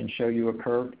bridge and show you a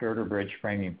curved girder bridge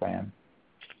framing plan.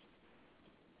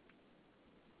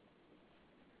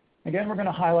 Again, we're going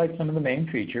to highlight some of the main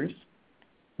features.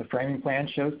 The framing plan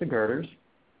shows the girders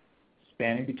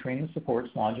spanning between the supports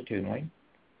longitudinally.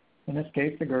 In this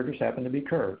case, the girders happen to be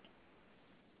curved.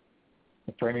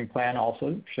 The framing plan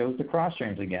also shows the cross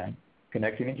frames again,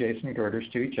 connecting adjacent girders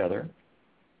to each other.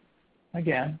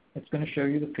 Again, it's going to show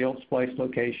you the field splice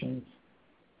locations,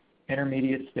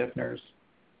 intermediate stiffeners.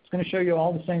 It's going to show you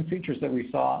all the same features that we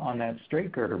saw on that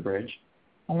straight girder bridge,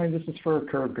 only this is for a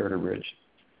curved girder bridge.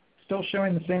 Still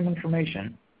showing the same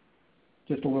information,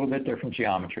 just a little bit different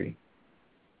geometry.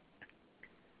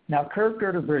 Now, curved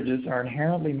girder bridges are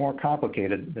inherently more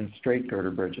complicated than straight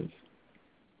girder bridges.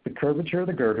 The curvature of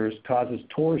the girders causes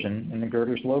torsion in the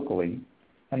girders locally,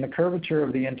 and the curvature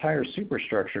of the entire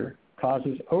superstructure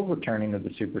causes overturning of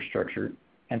the superstructure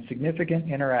and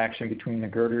significant interaction between the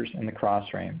girders and the cross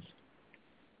frames.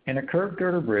 In a curved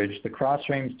girder bridge, the cross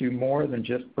frames do more than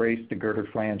just brace the girder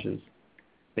flanges.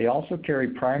 They also carry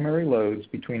primary loads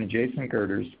between adjacent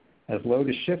girders as load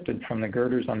is shifted from the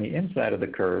girders on the inside of the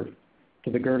curve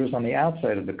to the girders on the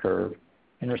outside of the curve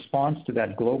in response to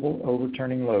that global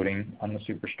overturning loading on the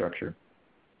superstructure.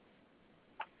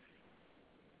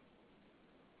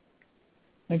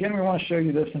 Again, we want to show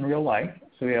you this in real life.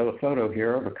 So we have a photo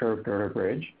here of a curved girder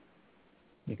bridge.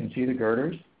 You can see the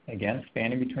girders, again,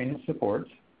 spanning between the supports.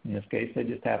 In this case, they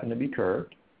just happen to be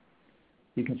curved.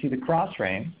 You can see the cross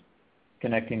frames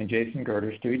connecting adjacent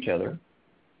girders to each other.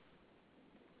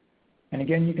 And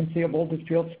again, you can see a bolted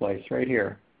field splice right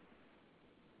here.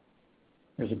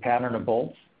 There's a pattern of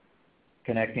bolts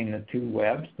connecting the two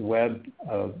webs, the web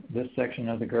of this section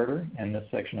of the girder and this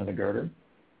section of the girder.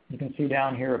 You can see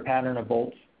down here a pattern of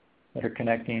bolts that are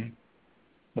connecting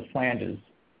the flanges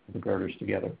of the girders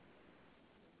together.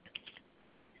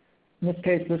 In this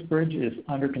case, this bridge is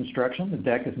under construction. The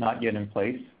deck is not yet in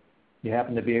place. You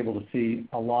happen to be able to see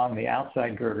along the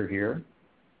outside girder here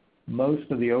most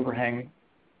of the overhang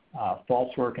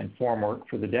falsework and formwork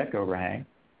for the deck overhang.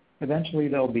 Eventually,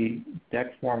 there'll be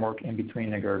deck formwork in between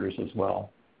the girders as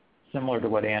well, similar to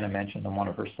what Anna mentioned on one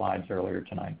of her slides earlier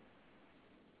tonight.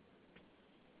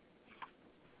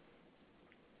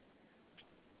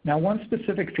 Now, one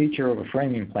specific feature of a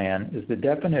framing plan is the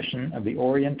definition of the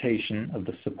orientation of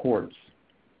the supports.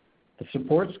 The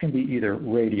supports can be either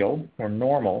radial or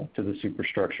normal to the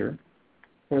superstructure,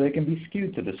 or they can be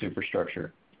skewed to the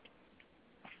superstructure.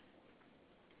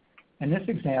 In this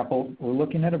example, we're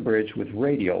looking at a bridge with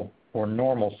radial or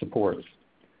normal supports.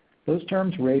 Those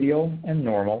terms radial and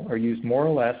normal are used more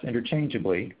or less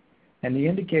interchangeably, and they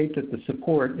indicate that the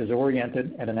support is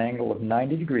oriented at an angle of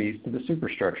 90 degrees to the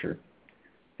superstructure.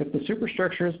 If the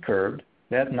superstructure is curved,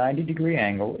 that 90-degree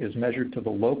angle is measured to the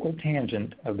local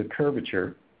tangent of the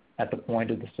curvature at the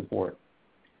point of the support.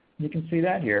 You can see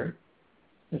that here.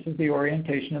 This is the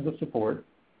orientation of the support.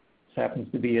 This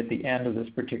happens to be at the end of this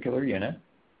particular unit.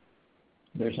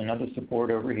 There's another support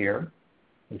over here.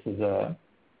 This is a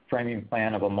framing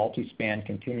plan of a multi-span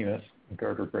continuous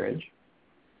girder bridge.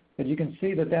 But you can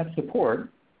see that that support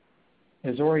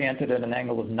is oriented at an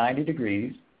angle of 90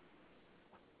 degrees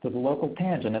to the local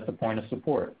tangent at the point of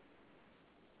support.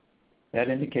 That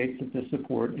indicates that the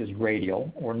support is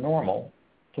radial or normal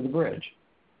to the bridge.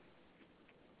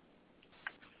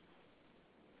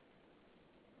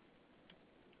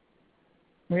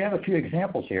 We have a few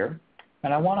examples here,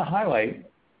 and I want to highlight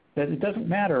that it doesn't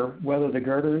matter whether the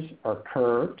girders are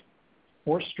curved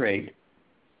or straight.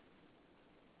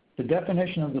 The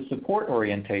definition of the support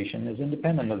orientation is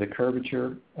independent of the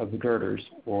curvature of the girders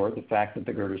or the fact that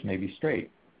the girders may be straight.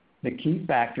 The key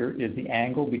factor is the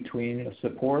angle between the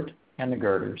support and the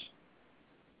girders.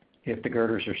 If the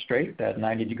girders are straight, that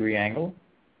 90-degree angle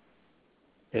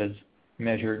is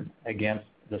measured against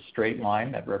the straight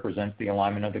line that represents the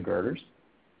alignment of the girders.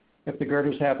 If the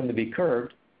girders happen to be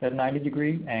curved, that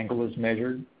 90-degree angle is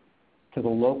measured to the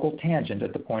local tangent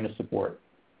at the point of support.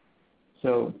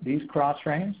 So these cross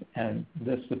frames and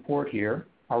this support here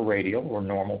are radial or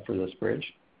normal for this bridge.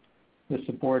 The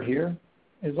support here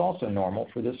is also normal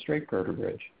for this straight girder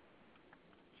bridge.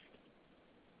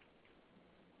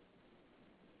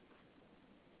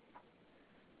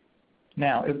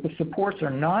 Now, if the supports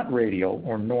are not radial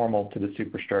or normal to the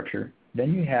superstructure,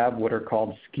 then you have what are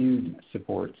called skewed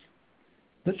supports.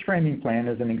 This framing plan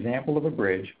is an example of a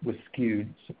bridge with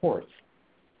skewed supports.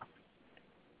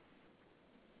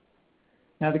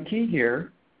 Now, the key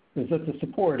here is that the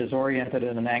support is oriented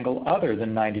at an angle other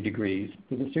than 90 degrees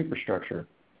to the superstructure.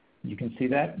 You can see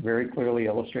that very clearly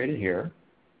illustrated here.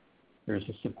 There's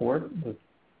a support that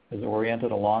is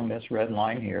oriented along this red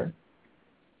line here.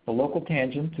 The local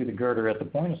tangent to the girder at the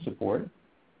point of support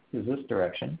is this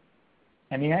direction,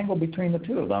 and the angle between the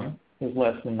two of them is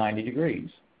less than 90 degrees.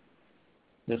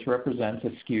 This represents a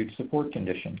skewed support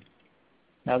condition.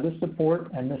 Now this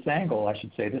support and this angle, I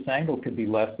should say, this angle could be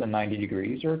less than 90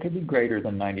 degrees or it could be greater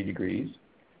than 90 degrees.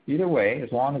 Either way,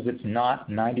 as long as it's not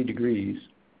 90 degrees,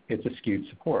 it's a skewed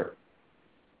support.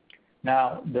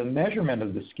 Now the measurement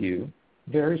of the skew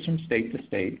varies from state to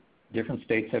state. Different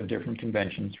states have different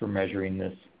conventions for measuring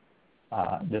this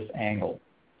angle.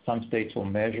 Some states will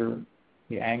measure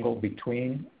the angle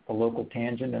between the local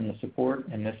tangent and the support.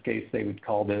 In this case, they would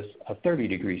call this a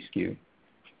 30-degree skew.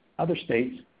 Other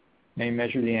states may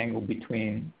measure the angle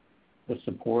between the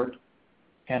support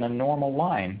and a normal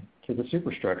line to the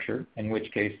superstructure, in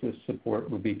which case this support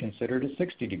would be considered a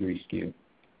 60-degree skew.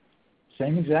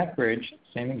 Same exact bridge,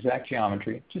 same exact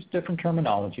geometry, just different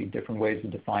terminology, different ways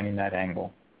of defining that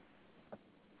angle.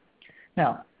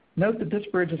 Now, note that this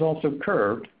bridge is also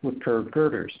curved with curved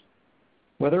girders.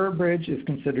 Whether a bridge is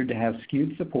considered to have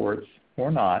skewed supports or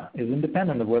not is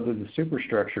independent of whether the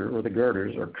superstructure or the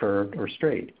girders are curved or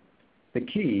straight. The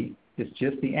key is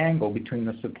just the angle between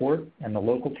the support and the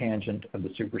local tangent of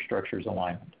the superstructure's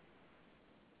alignment.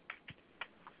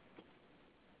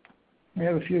 We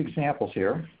have a few examples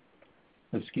here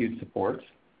of skewed supports.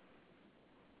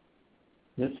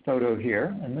 This photo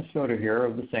here and this photo here are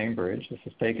of the same bridge. This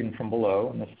is taken from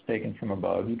below and this is taken from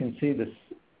above. You can see the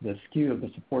skew of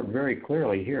the support very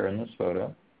clearly here in this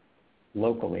photo,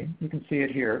 locally. You can see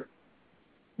it here,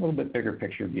 a little bit bigger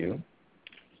picture view.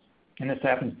 And this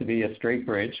happens to be a straight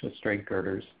bridge with straight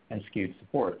girders and skewed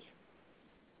supports.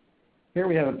 Here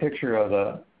we have a picture of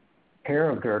a pair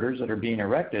of girders that are being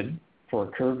erected for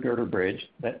a curved girder bridge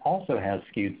that also has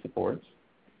skewed supports.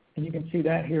 And you can see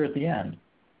that here at the end.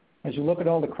 As you look at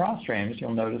all the cross frames,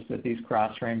 you'll notice that these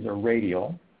cross frames are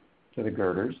radial to the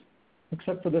girders,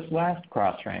 except for this last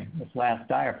cross frame, this last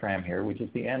diaphragm here, which is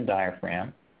the end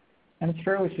diaphragm, and it's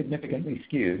fairly significantly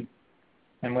skewed.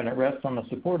 And when it rests on the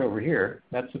support over here,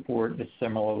 that support is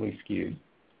similarly skewed.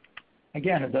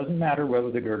 Again, it doesn't matter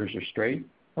whether the girders are straight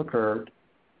or curved.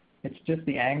 It's just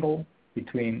the angle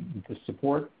between the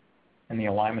support and the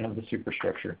alignment of the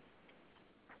superstructure.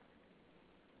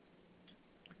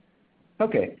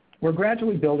 Okay, we're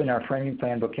gradually building our framing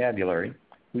plan vocabulary.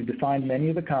 We've defined many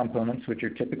of the components which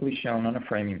are typically shown on a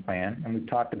framing plan, and we've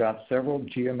talked about several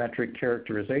geometric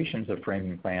characterizations of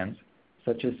framing plans,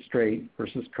 such as straight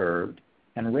versus curved,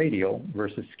 and radial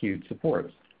versus skewed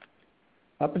supports.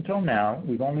 Up until now,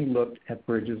 we've only looked at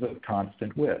bridges of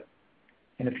constant width.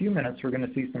 In a few minutes, we're going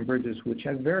to see some bridges which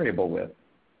have variable width.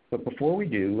 But before we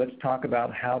do, let's talk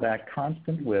about how that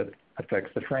constant width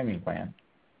affects the framing plan.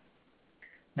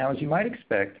 Now, as you might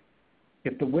expect,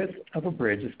 if the width of a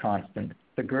bridge is constant,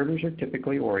 the girders are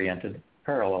typically oriented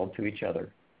parallel to each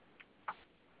other.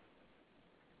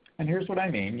 And here's what I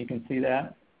mean. You can see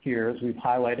that here as we've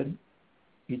highlighted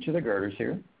each of the girders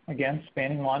here, again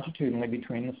spanning longitudinally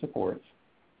between the supports.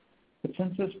 But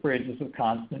since this bridge is of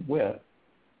constant width,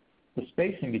 the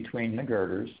spacing between the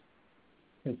girders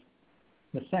is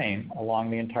the same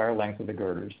along the entire length of the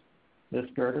girders. This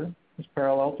girder is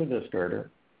parallel to this girder,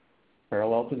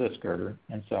 parallel to this girder,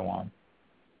 and so on.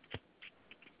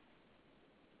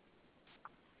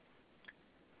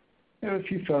 There are a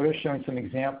few photos showing some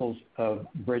examples of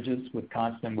bridges with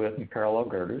constant width and parallel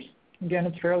girders. Again,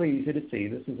 it's fairly easy to see.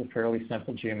 This is a fairly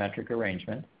simple geometric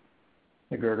arrangement.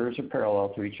 The girders are parallel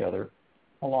to each other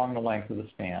along the length of the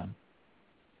span.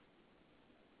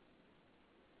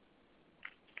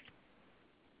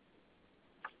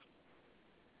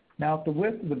 Now, if the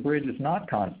width of the bridge is not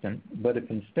constant, but if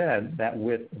instead that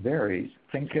width varies,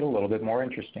 things get a little bit more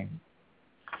interesting.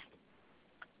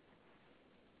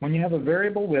 When you have a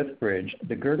variable width bridge,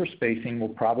 the girder spacing will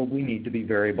probably need to be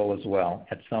variable as well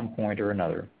at some point or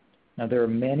another. Now, there are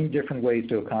many different ways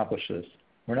to accomplish this.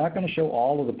 We're not going to show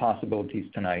all of the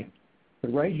possibilities tonight,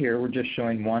 but right here we're just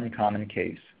showing one common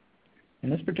case.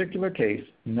 In this particular case,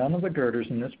 none of the girders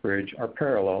in this bridge are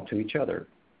parallel to each other.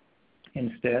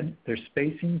 Instead, their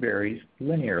spacing varies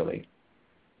linearly.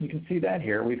 You can see that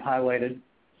here. We've highlighted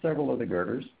several of the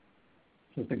girders.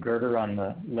 This is the girder on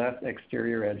the left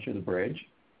exterior edge of the bridge,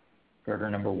 girder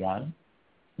number 1.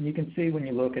 And you can see when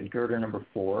you look at girder number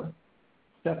 4, it's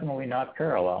definitely not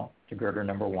parallel to girder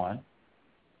number 1.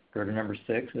 Girder number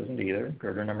 6 isn't either.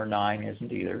 Girder number 9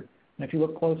 isn't either. And if you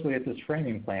look closely at this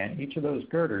framing plan, each of those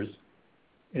girders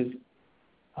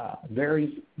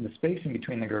varies, the spacing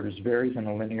between the girders varies in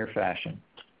a linear fashion.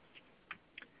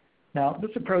 Now,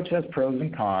 this approach has pros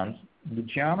and cons. The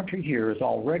geometry here is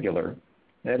all regular.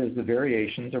 That is, the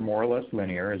variations are more or less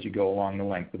linear as you go along the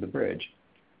length of the bridge.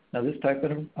 Now, this type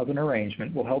of an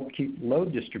arrangement will help keep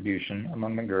load distribution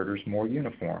among the girders more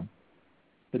uniform.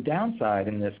 The downside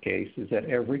in this case is that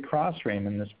every cross frame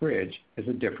in this bridge is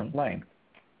a different length,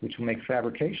 which will make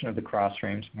fabrication of the cross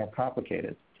frames more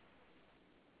complicated.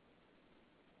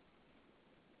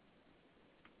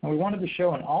 Now, we wanted to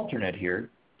show an alternate here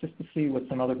just to see what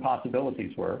some other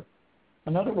possibilities were.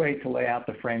 Another way to lay out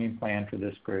the framing plan for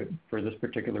this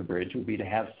particular bridge would be to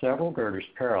have several girders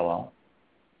parallel,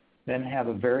 then have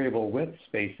a variable width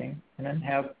spacing, and then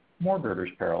have more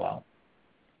girders parallel.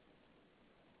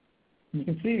 You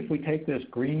can see if we take this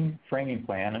green framing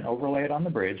plan and overlay it on the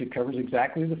bridge, it covers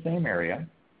exactly the same area,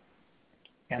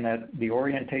 and that the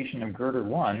orientation of girder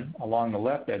 1 along the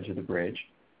left edge of the bridge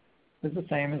is the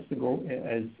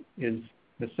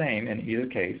same in either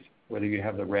case, whether you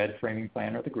have the red framing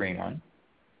plan or the green one.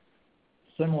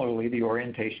 Similarly, the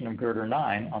orientation of girder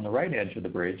 9 on the right edge of the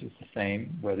bridge is the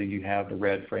same whether you have the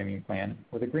red framing plan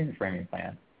or the green framing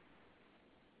plan.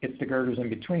 It's the girders in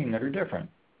between that are different.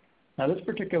 Now, this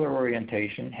particular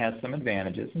orientation has some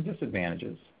advantages and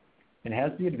disadvantages. It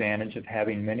has the advantage of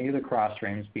having many of the cross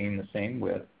frames being the same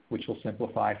width, which will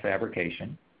simplify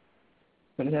fabrication.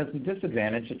 But it has the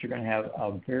disadvantage that you're going to have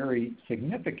a very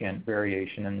significant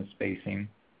variation in the spacing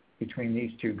between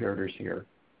these two girders here.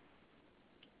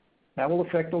 That will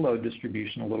affect the load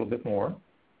distribution a little bit more.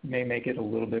 It may make it a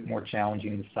little bit more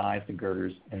challenging to size the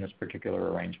girders in this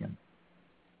particular arrangement.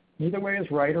 Neither way is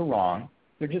right or wrong.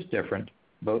 They're just different.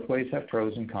 Both ways have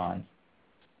pros and cons.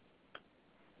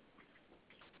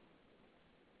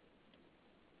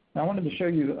 Now, I wanted to show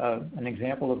you an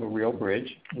example of a real bridge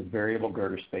with variable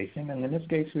girder spacing, and in this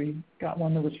case we got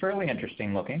one that was fairly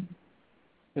interesting looking.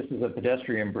 This is a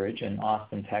pedestrian bridge in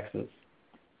Austin, Texas.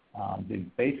 The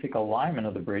basic alignment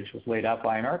of the bridge was laid out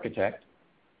by an architect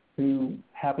who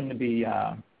happened to be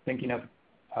thinking of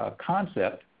a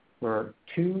concept where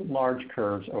two large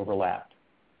curves overlapped.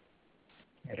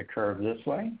 You had a curve this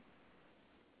way,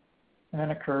 and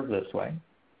then a curve this way.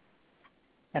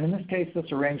 And in this case,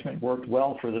 this arrangement worked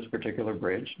well for this particular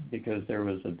bridge because there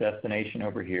was a destination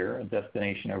over here, a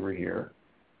destination over here.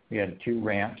 We had two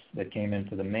ramps that came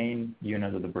into the main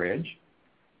unit of the bridge.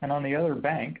 And on the other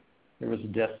bank, there was a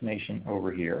destination over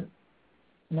here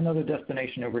and another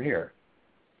destination over here.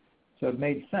 So it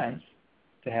made sense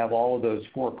to have all of those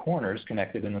four corners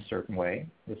connected in a certain way.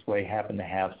 This way happened to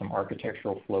have some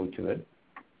architectural flow to it.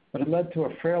 But it led to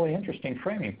a fairly interesting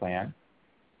framing plan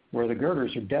where the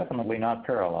girders are definitely not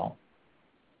parallel.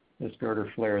 This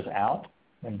girder flares out,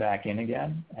 then back in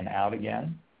again, and out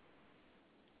again.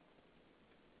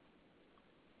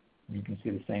 And you can see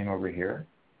the same over here.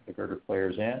 The girder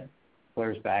flares in,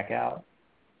 flares back out,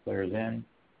 flares in,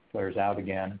 flares out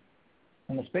again.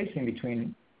 And the spacing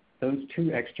between those two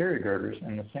exterior girders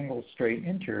and the single straight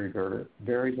interior girder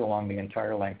varies along the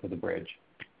entire length of the bridge.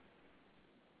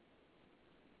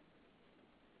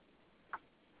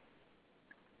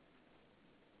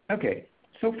 Okay,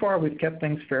 so far we've kept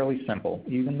things fairly simple.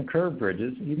 Even the curved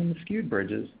bridges, even the skewed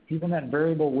bridges, even that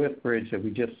variable width bridge that we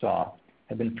just saw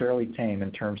have been fairly tame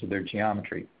in terms of their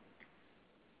geometry.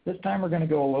 This time we're going to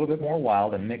go a little bit more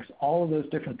wild and mix all of those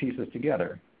different pieces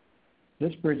together.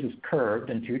 This bridge is curved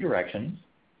in two directions.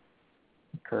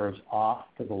 It curves off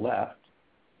to the left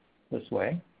this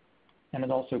way, and it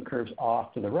also curves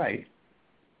off to the right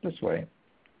this way.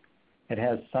 It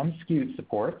has some skewed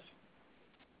supports,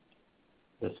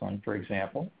 this one, for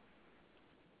example,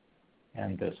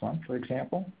 and this one, for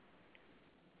example.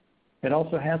 It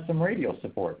also has some radial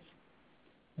supports.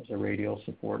 There's a radial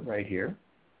support right here,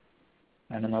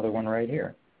 and another one right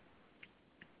here.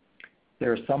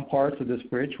 There are some parts of this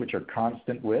bridge which are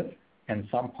constant width, and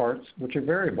some parts which are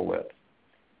variable width.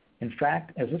 In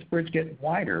fact, as this bridge gets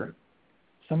wider,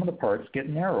 some of the parts get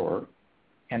narrower,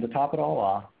 and to top it all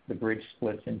off, the bridge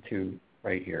splits in two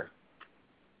right here.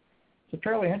 It's a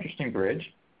fairly interesting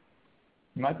bridge.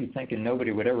 You might be thinking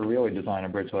nobody would ever really design a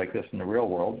bridge like this in the real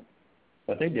world,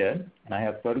 but they did, and I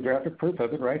have photographic proof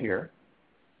of it right here.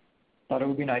 Thought it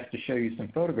would be nice to show you some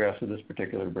photographs of this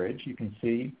particular bridge. You can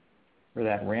see where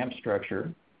that ramp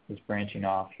structure is branching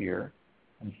off here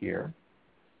and here.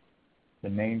 The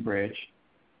main bridge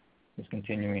is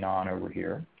continuing on over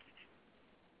here.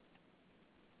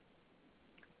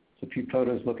 So a few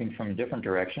photos looking from a different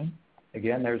direction.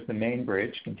 Again, there's the main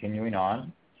bridge continuing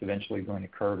on. It's eventually going to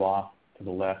curve off to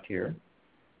the left here. And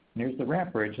here's the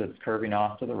ramp bridge that's curving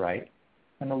off to the right,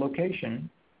 and the location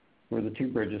where the two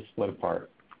bridges split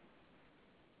apart.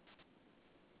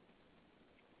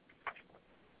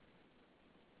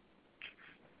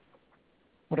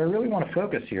 What I really want to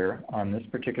focus here on this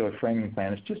particular framing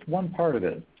plan is just one part of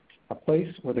it, a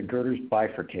place where the girders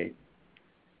bifurcate.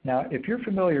 Now, if you're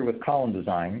familiar with column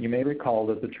design, you may recall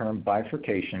that the term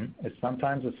bifurcation is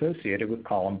sometimes associated with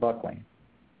column buckling.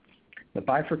 The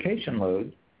bifurcation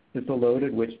load is the load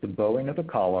at which the bowing of the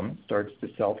column starts to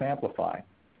self-amplify.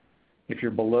 If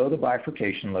you're below the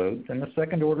bifurcation load, then the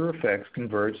second order effects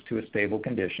converge to a stable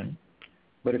condition.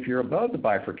 But if you're above the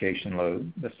bifurcation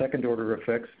load, the second order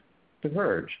effects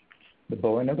diverge. The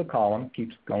bowing of the column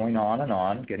keeps going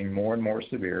on, getting more and more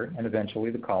severe, and eventually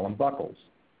the column buckles.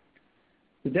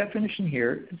 The definition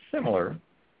here is similar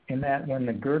in that when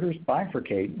the girders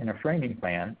bifurcate in a framing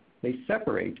plan, they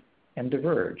separate and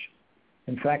diverge.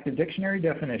 In fact, the dictionary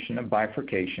definition of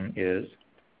bifurcation is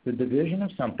the division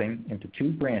of something into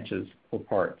two branches or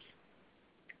parts.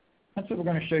 That's what we're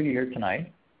going to show you here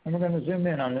tonight, and we're going to zoom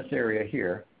in on this area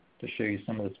here to show you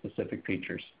some of the specific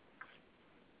features.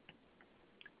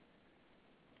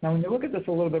 Now, when you look at this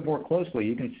a little bit more closely,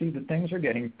 you can see that things are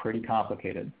getting pretty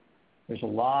complicated. There's a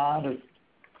lot of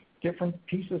different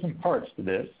pieces and parts to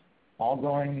this, all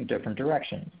going in different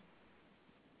directions.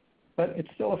 But it's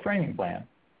still a framing plan.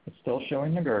 It's still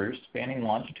showing the girders spanning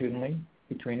longitudinally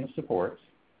between the supports.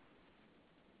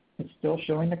 It's still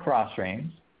showing the cross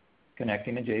frames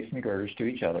connecting adjacent girders to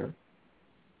each other.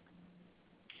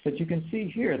 But you can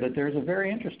see here that there's a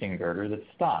very interesting girder that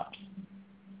stops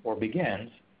or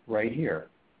begins right here.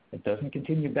 It doesn't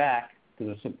continue back to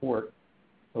the support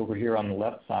over here on the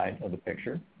left side of the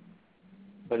picture,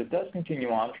 but it does continue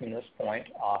on from this point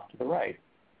off to the right.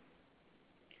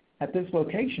 At this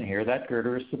location here, that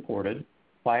girder is supported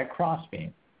by a cross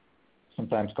beam,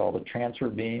 sometimes called a transfer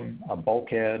beam, a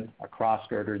bulkhead, a cross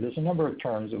girder. There's a number of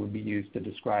terms that would be used to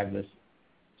describe this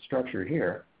structure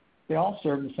here. They all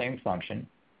serve the same function.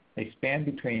 They span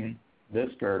between this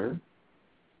girder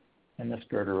and this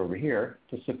girder over here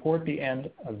to support the end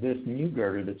of this new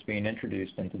girder that's being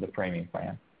introduced into the framing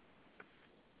plan.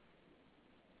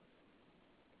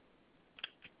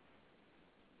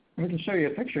 We can show you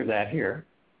a picture of that here.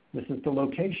 This is the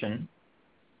location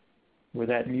where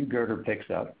that new girder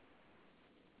picks up.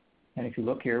 And if you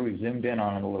look here, we've zoomed in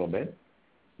on it a little bit.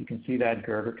 You can see that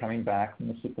girder coming back from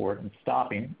the support and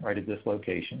stopping right at this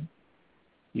location.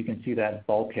 You can see that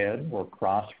bulkhead or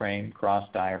cross frame, cross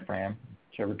diaphragm,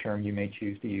 whichever term you may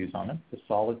choose to use on it. It's a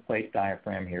solid plate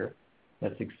diaphragm here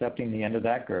that's accepting the end of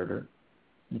that girder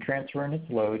and transferring its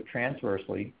load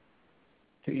transversely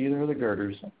to either of the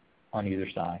girders on either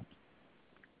side.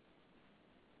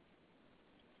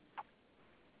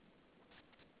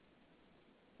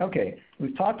 Okay,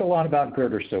 we've talked a lot about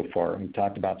girders so far. We've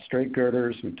talked about straight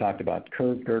girders, we've talked about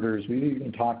curved girders, we've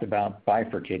even talked about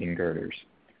bifurcating girders.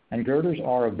 And girders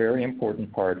are a very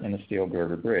important part in the steel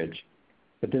girder bridge.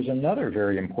 But there's another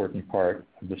very important part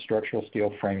of the structural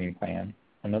steel framing plan,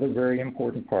 another very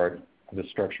important part of the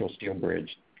structural steel bridge,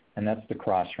 and that's the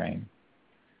cross frame.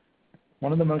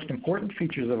 One of the most important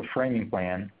features of a framing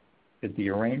plan is the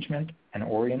arrangement and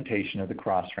orientation of the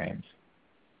cross frames.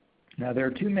 Now, there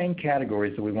are two main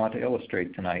categories that we want to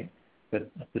illustrate tonight that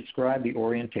describe the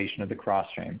orientation of the cross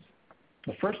frames.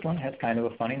 The first one has kind of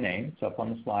a funny name. It's up on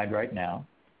the slide right now,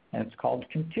 and it's called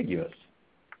contiguous.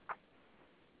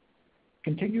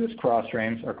 Contiguous cross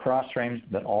frames are cross frames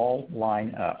that all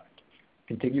line up.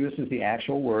 Contiguous is the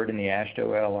actual word in the AASHTO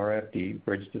LRFD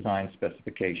Bridge Design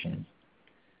Specifications.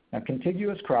 Now,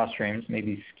 contiguous cross frames may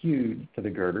be skewed to the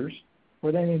girders,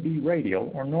 or they may be radial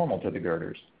or normal to the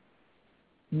girders.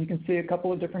 And you can see a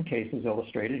couple of different cases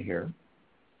illustrated here.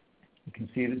 You can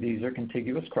see that these are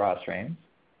contiguous cross frames.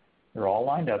 They're all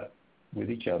lined up with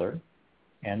each other,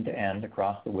 end to end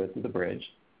across the width of the bridge.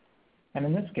 And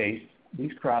in this case,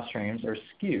 these cross frames are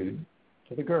skewed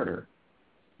to the girder.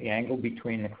 The angle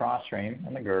between the cross frame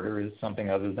and the girder is something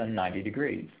other than 90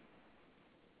 degrees.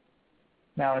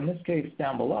 Now in this case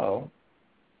down below,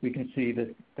 we can see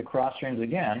that the cross frames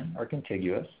again are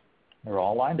contiguous. They're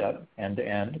all lined up end to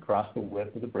end across the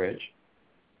width of the bridge.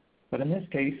 But in this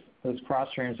case, those cross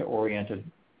frames are oriented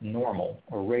normal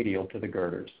or radial to the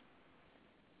girders.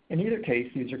 In either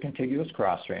case, these are contiguous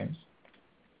cross frames.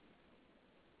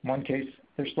 In one case,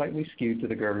 they're slightly skewed to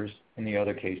the girders. In the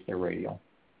other case, they're radial.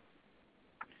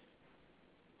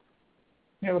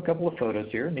 We have a couple of photos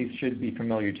here, and these should be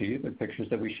familiar to you. They're pictures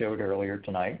that we showed earlier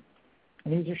tonight.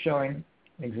 And these are showing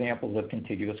examples of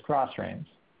contiguous cross frames.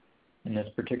 In this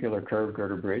particular curved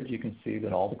girder bridge, you can see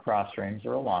that all the cross frames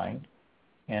are aligned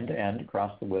end to end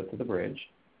across the width of the bridge.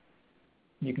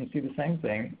 You can see the same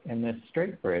thing in this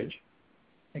straight bridge.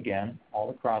 Again, all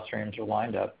the cross frames are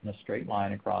lined up in a straight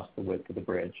line across the width of the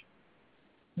bridge.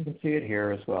 You can see it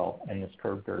here as well in this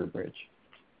curved girder bridge.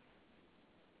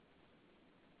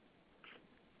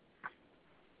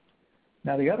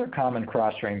 Now the other common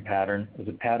cross frame pattern is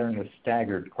a pattern with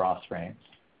staggered cross frames.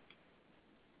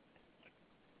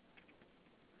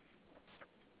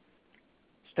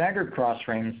 Staggered cross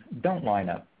frames don't line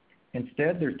up.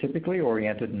 Instead, they're typically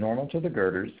oriented normal to the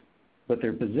girders, but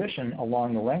their position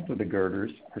along the length of the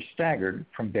girders are staggered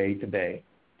from bay to bay.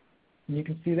 And you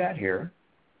can see that here.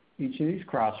 Each of these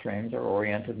cross frames are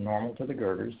oriented normal to the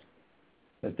girders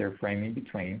that they're framing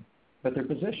between, but their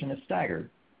position is staggered.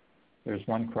 There's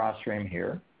one cross frame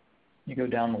here. You go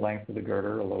down the length of the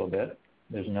girder a little bit.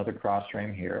 There's another cross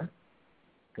frame here.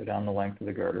 Go down the length of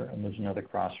the girder, and there's another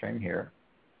cross frame here.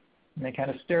 And they kind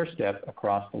of stair step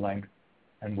across the length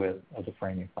and width of the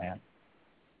framing plan.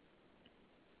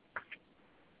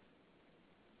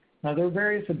 Now there are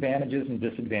various advantages and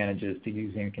disadvantages to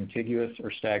using contiguous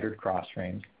or staggered cross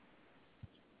frames.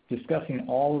 Discussing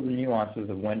all of the nuances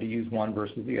of when to use one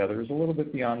versus the other is a little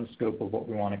bit beyond the scope of what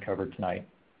we want to cover tonight.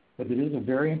 But it is a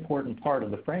very important part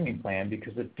of the framing plan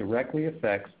because it directly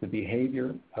affects the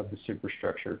behavior of the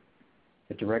superstructure.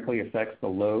 It directly affects the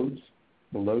loads,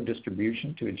 the load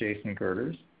distribution to adjacent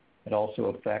girders. It also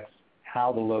affects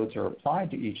how the loads are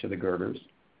applied to each of the girders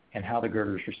and how the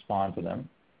girders respond to them.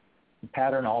 The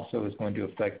pattern also is going to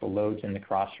affect the loads in the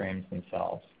cross frames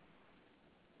themselves.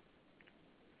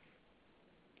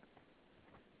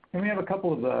 And we have a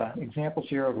couple of examples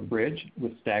here of a bridge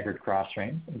with staggered cross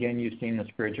frames. Again, you've seen this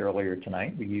bridge earlier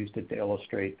tonight. We used it to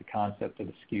illustrate the concept of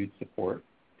a skewed support.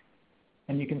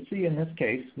 And you can see in this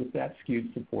case, with that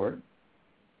skewed support,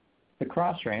 the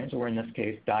cross frames, or in this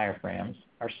case diaphragms,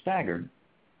 are staggered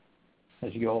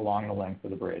as you go along the length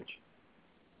of the bridge.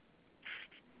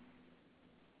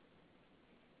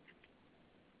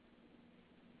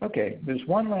 Okay, there's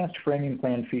one last framing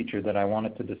plan feature that I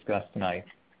wanted to discuss tonight,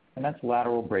 and that's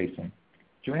lateral bracing.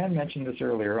 Joanne mentioned this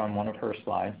earlier on one of her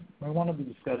slides. We wanted to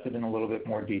discuss it in a little bit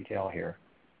more detail here.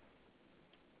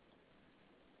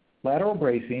 Lateral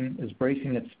bracing is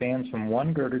bracing that spans from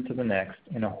one girder to the next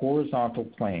in a horizontal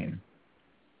plane.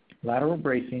 Lateral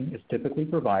bracing is typically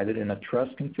provided in a truss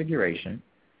configuration.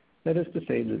 That is to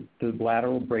say that the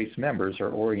lateral brace members are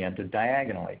oriented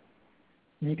diagonally.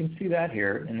 And you can see that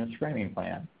here in this framing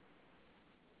plan.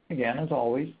 Again, as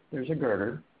always, there's a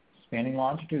girder spanning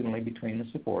longitudinally between the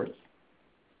supports.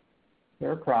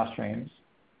 There are cross frames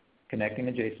connecting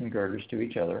adjacent girders to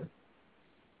each other.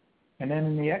 And then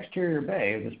in the exterior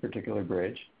bay of this particular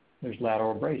bridge, there's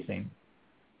lateral bracing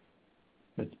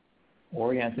that's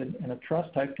oriented in a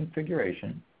truss-type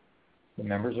configuration. The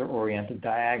members are oriented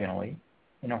diagonally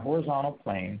in a horizontal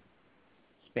plane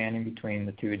spanning between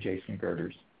the two adjacent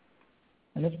girders.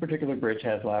 And this particular bridge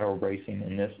has lateral bracing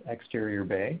in this exterior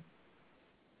bay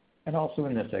and also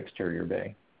in this exterior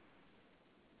bay.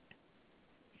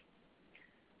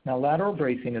 Now, lateral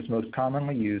bracing is most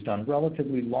commonly used on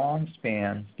relatively long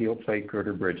span steel plate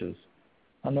girder bridges.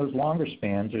 On those longer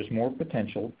spans, there's more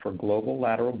potential for global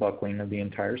lateral buckling of the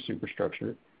entire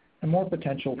superstructure and more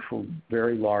potential for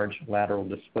very large lateral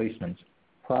displacements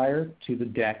prior to the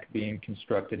deck being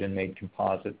constructed and made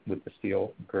composite with the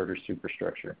steel girder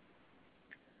superstructure.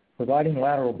 Providing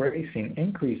lateral bracing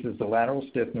increases the lateral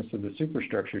stiffness of the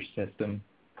superstructure system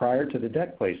prior to the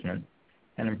deck placement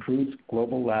and improves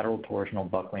global lateral torsional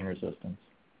buckling resistance.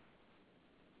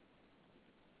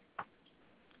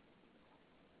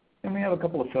 And we have a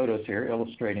couple of photos here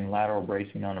illustrating lateral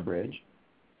bracing on a bridge.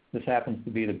 This happens to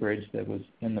be the bridge that was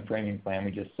in the framing plan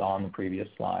we just saw on the previous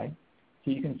slide.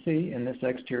 So you can see in this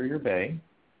exterior bay,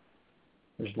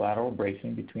 there's lateral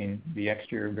bracing between the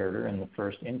exterior girder and the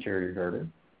first interior girder.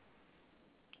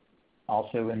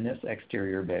 Also in this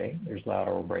exterior bay, there's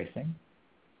lateral bracing.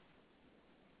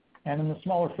 And in the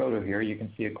smaller photo here, you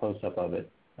can see a close-up of it.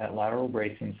 That lateral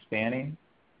bracing spanning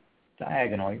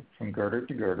diagonally from girder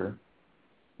to girder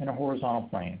in a horizontal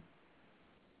plane.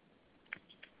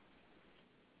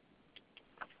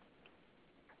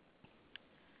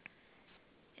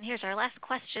 And here's our last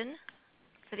question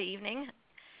for the evening.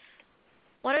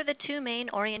 What are the two main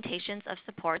orientations of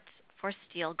supports for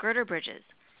steel girder bridges?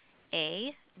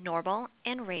 A, normal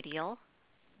and radial.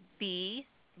 B,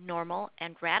 normal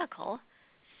and radical.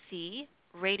 C,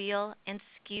 radial and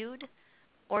skewed.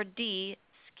 Or D,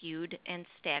 skewed and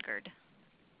staggered.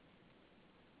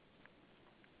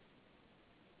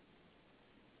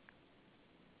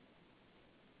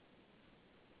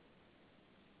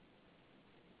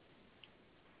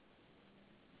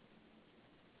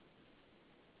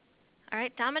 All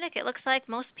right, Dominic, it looks like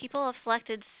most people have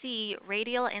selected C,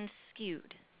 radial and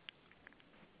skewed.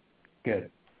 Good.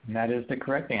 And that is the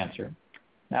correct answer.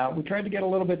 Now, we tried to get a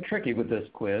little bit tricky with this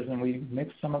quiz, and we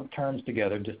mixed some of the terms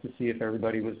together just to see if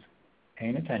everybody was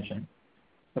paying attention.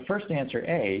 The first answer,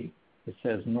 A, it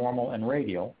says normal and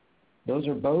radial. Those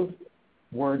are both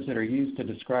words that are used to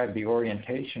describe the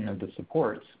orientation of the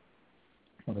supports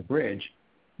of the bridge,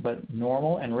 but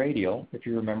normal and radial, if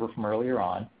you remember from earlier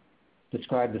on,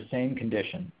 describe the same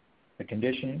condition, the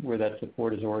condition where that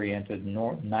support is oriented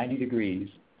 90 degrees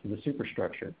to the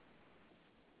superstructure.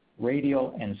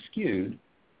 Radial and skewed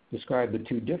describe the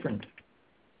two different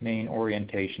main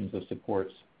orientations of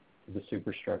supports to the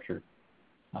superstructure.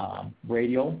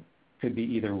 Radial could be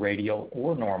either radial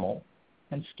or normal,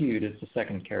 and skewed is the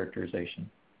second characterization.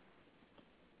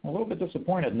 I'm a little bit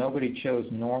disappointed nobody chose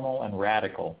normal and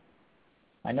radical.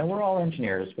 I know we're all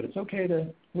engineers, but it's okay to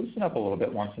loosen up a little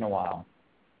bit once in a while.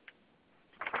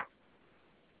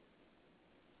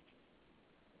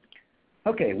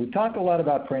 Okay, we've talked a lot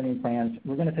about framing plans.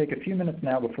 We're going to take a few minutes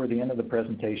now before the end of the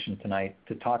presentation tonight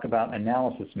to talk about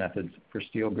analysis methods for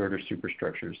steel girder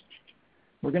superstructures.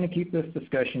 We're going to keep this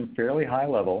discussion fairly high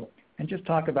level and just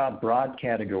talk about broad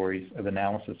categories of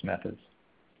analysis methods.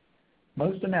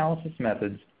 Most analysis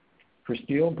methods for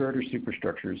steel girder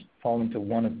superstructures fall into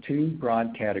one of two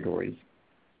broad categories: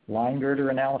 line girder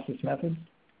analysis methods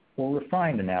or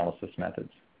refined analysis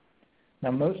methods. Now,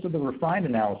 most of the refined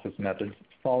analysis methods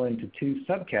fall into two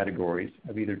subcategories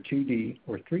of either 2D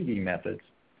or 3D methods,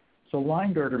 so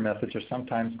line girder methods are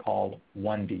sometimes called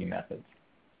 1D methods.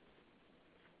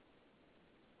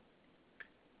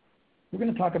 We're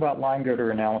going to talk about line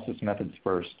girder analysis methods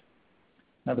first.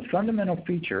 Now, the fundamental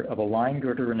feature of a line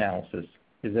girder analysis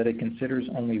is that it considers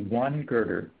only one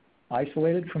girder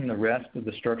isolated from the rest of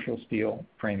the structural steel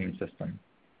framing system.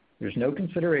 There's no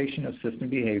consideration of system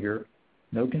behavior,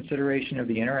 no consideration of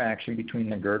the interaction between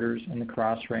the girders and the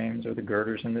cross frames or the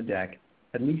girders and the deck,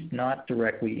 at least not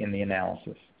directly in the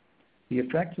analysis. The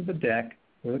effects of the deck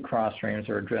or the cross frames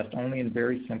are addressed only in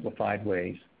very simplified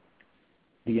ways.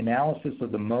 The analysis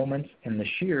of the moments and the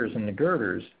shears in the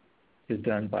girders is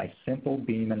done by simple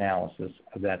beam analysis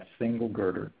of that single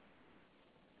girder.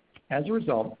 As a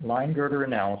result, line girder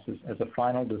analysis as a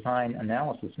final design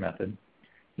analysis method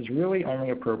is really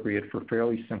only appropriate for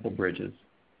fairly simple bridges,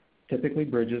 typically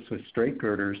bridges with straight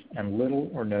girders and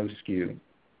little or no skew.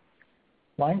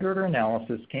 Line girder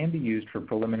analysis can be used for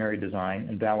preliminary design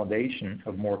and validation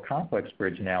of more complex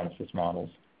bridge analysis models,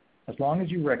 as long as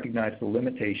you recognize the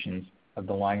limitations of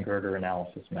the line girder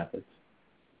analysis methods.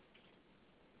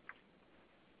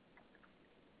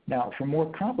 Now, for more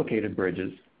complicated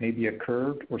bridges, maybe a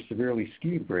curved or severely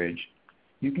skewed bridge,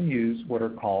 you can use what are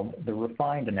called the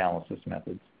refined analysis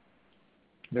methods.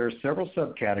 There are several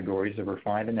subcategories of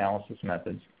refined analysis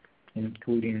methods,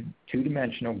 including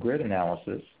two-dimensional grid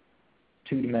analysis,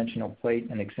 two-dimensional plate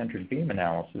and eccentric beam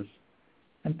analysis,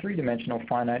 and three-dimensional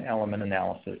finite element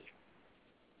analysis.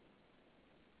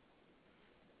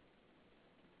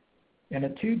 In a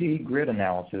 2D grid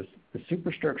analysis, the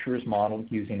superstructure is modeled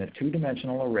using a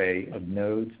two-dimensional array of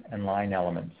nodes and line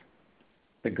elements.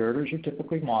 The girders are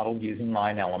typically modeled using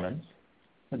line elements.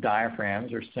 The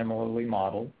diaphragms are similarly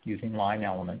modeled using line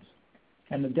elements.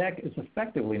 And the deck is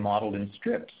effectively modeled in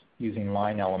strips using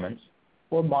line elements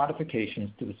or modifications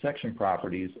to the section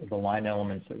properties of the line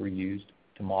elements that were used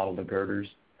to model the girders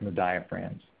and the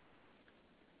diaphragms.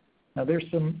 Now, there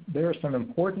are some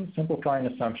important simplifying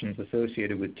assumptions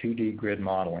associated with 2D grid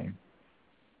modeling.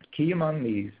 Key among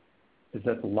these is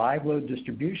that the live load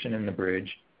distribution in the bridge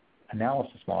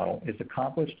analysis model is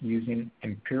accomplished using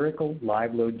empirical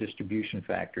live load distribution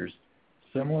factors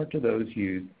similar to those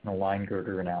used in a line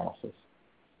girder analysis.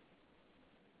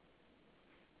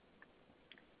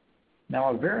 Now,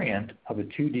 a variant of a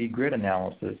 2D grid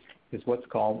analysis is what's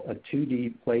called a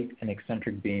 2D plate and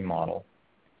eccentric beam model.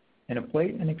 In a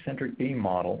plate and eccentric beam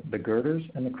model, the girders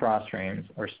and the cross frames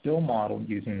are still modeled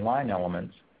using line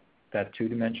elements, that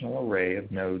two-dimensional array of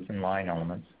nodes and line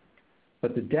elements,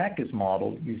 but the deck is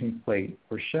modeled using plate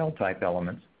or shell type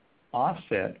elements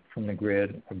offset from the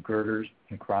grid of girders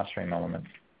and cross frame elements.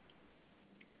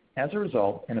 As a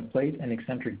result, in a plate and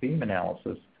eccentric beam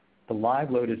analysis, the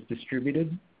live load is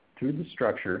distributed through the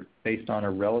structure based on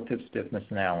a relative stiffness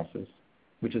analysis,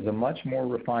 which is a much more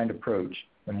refined approach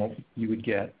than what you would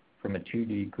get from a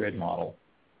 2D grid model.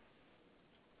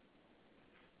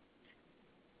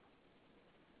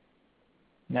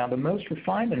 Now, the most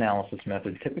refined analysis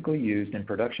method typically used in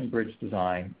production bridge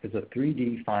design is a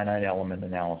 3D finite element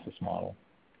analysis model.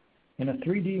 In a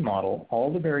 3D model,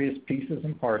 all the various pieces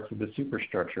and parts of the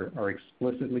superstructure are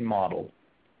explicitly modeled.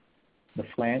 The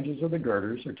flanges of the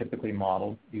girders are typically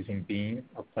modeled using beam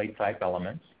or plate type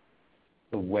elements.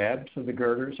 The webs of the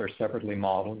girders are separately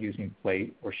modeled using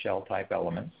plate or shell type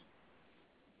elements.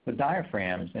 The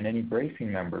diaphragms and any bracing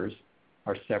members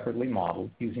are separately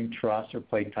modeled using truss or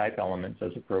plate type elements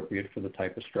as appropriate for the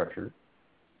type of structure.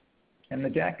 And the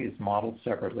deck is modeled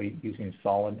separately using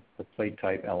solid or plate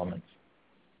type elements.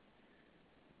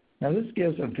 Now, this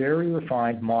gives a very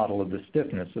refined model of the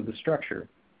stiffness of the structure.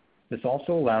 This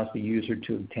also allows the user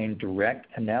to obtain direct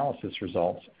analysis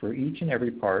results for each and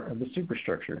every part of the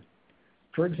superstructure.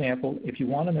 For example, if you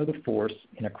want to know the force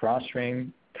in a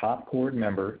cross-frame top chord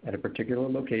member at a particular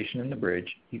location in the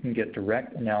bridge, you can get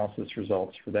direct analysis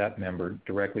results for that member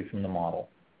directly from the model.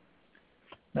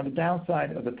 Now, the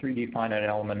downside of a 3D finite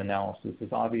element analysis is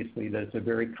obviously that it's a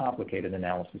very complicated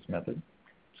analysis method.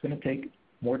 It's going to take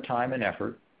more time and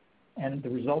effort, and the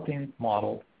resulting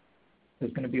model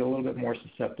is going to be a little bit more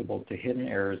susceptible to hidden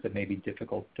errors that may be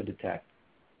difficult to detect.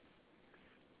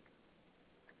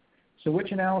 So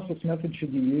which analysis method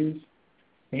should you use?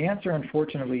 The answer,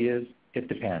 unfortunately, is it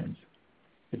depends.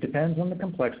 It depends on the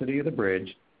complexity of the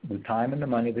bridge, the time and the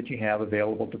money that you have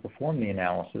available to perform the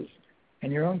analysis,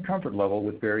 and your own comfort level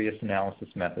with various analysis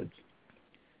methods.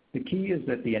 The key is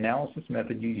that the analysis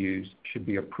method you use should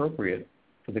be appropriate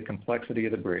for the complexity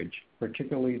of the bridge,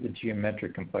 particularly the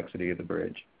geometric complexity of the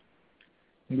bridge.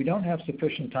 And we don't have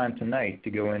sufficient time tonight to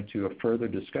go into a further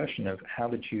discussion of how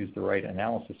to choose the right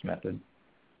analysis method,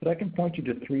 but I can point you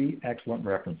to 3 excellent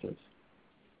references.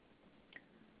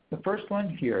 The first one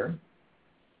here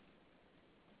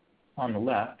on the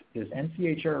left is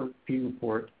NCHRP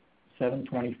Report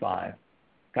 725,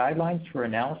 Guidelines for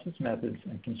Analysis Methods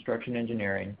and Construction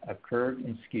Engineering of Curved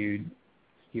and Skewed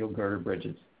Steel Girder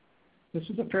Bridges. This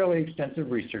was a fairly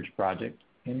extensive research project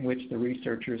in which the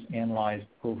researchers analyzed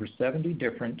over 70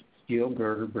 different steel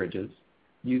girder bridges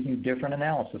using different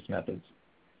analysis methods.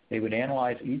 They would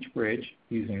analyze each bridge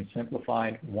using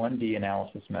simplified 1D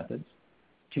analysis methods,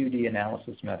 2D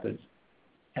analysis methods,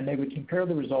 and they would compare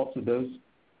the results of those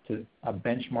to a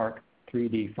benchmark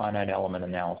 3D finite element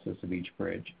analysis of each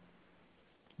bridge.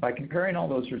 By comparing all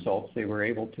those results, they were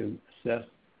able to assess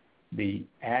the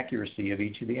accuracy of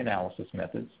each of the analysis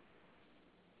methods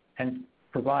and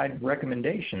provide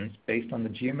recommendations based on the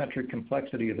geometric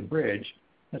complexity of the bridge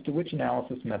as to which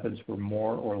analysis methods were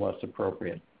more or less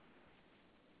appropriate.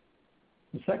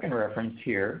 The second reference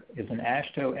here is an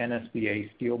AASHTO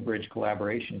NSBA Steel Bridge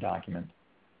Collaboration document.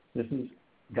 This is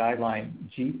Guideline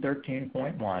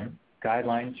G13.1,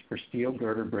 Guidelines for Steel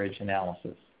Girder Bridge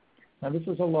Analysis. Now, this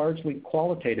is a largely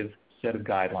qualitative set of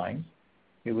guidelines.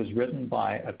 It was written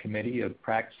by a committee of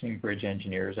practicing bridge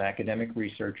engineers, academic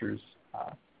researchers,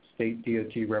 state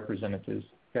DOT representatives,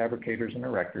 fabricators, and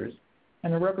erectors,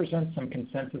 and it represents some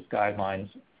consensus guidelines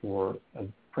for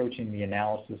approaching the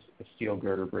analysis of steel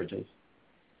girder bridges.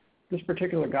 This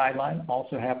particular guideline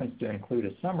also happens to include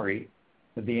a summary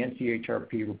of the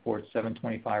NCHRP Report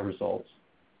 725 results.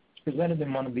 It's presented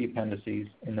in one of the appendices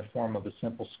in the form of a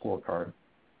simple scorecard.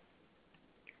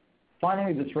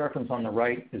 Finally, this reference on the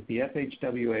right is the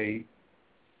FHWA's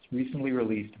recently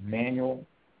released Manual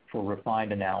for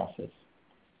Refined Analysis.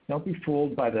 Don't be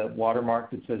fooled by the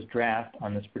watermark that says draft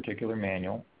on this particular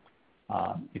manual.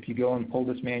 If you go and pull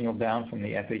this manual down from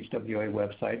the FHWA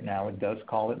website now, it does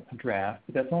call it a draft,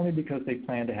 but that's only because they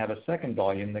plan to have a second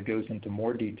volume that goes into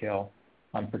more detail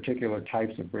on particular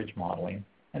types of bridge modeling,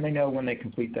 and they know when they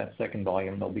complete that second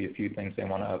volume there'll be a few things they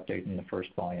want to update in the first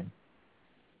volume.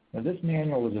 Now, this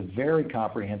manual is a very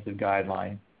comprehensive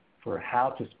guideline for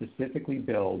how to specifically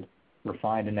build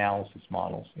refined analysis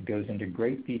models. It goes into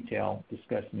great detail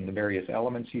discussing the various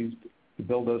elements used to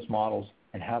build those models,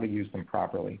 and how to use them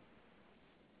properly.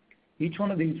 Each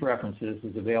one of these references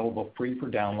is available free for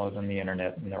download on the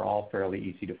internet, and they're all fairly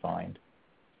easy to find.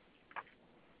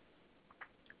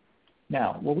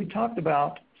 Now, what we talked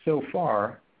about so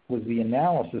far was the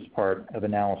analysis part of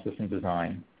analysis and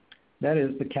design. That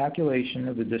is the calculation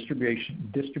of the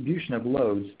distribution of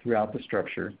loads throughout the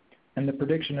structure and the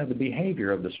prediction of the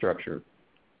behavior of the structure.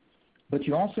 But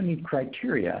you also need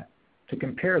criteria to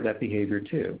compare that behavior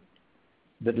to.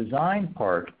 The design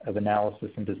part of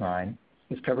analysis and design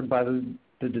is covered by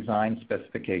the design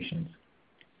specifications.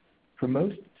 For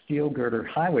most steel girder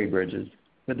highway bridges,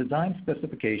 the design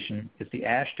specification is the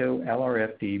AASHTO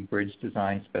LRFD Bridge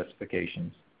Design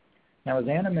Specifications. Now, as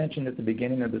Anna mentioned at the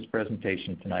beginning of this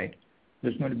presentation tonight,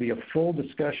 there's going to be a full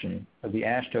discussion of the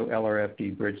AASHTO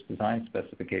LRFD Bridge Design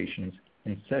Specifications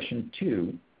in Session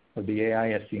 2 of the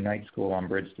AISC Night School on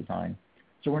Bridge Design.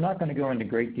 So we're not going to go into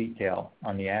great detail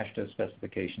on the AASHTO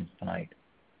specifications tonight.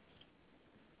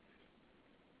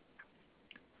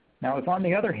 Now, if on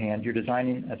the other hand you're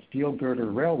designing a steel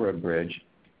girder railroad bridge,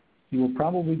 you will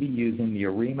probably be using the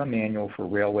ARIMA Manual for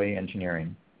Railway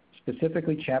Engineering,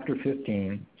 specifically Chapter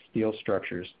 15, Steel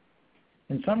Structures.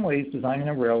 In some ways, designing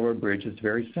a railroad bridge is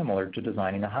very similar to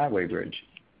designing a highway bridge,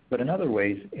 but in other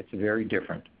ways, it's very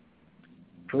different.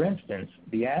 For instance,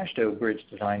 the AASHTO Bridge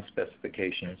Design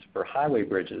Specifications for highway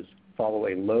bridges follow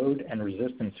a load and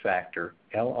resistance factor,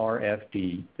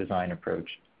 LRFD, design approach.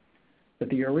 But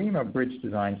the ARIMA Bridge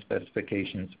Design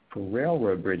Specifications for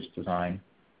railroad bridge design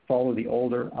follow the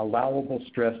older Allowable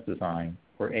Stress Design,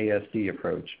 or ASD,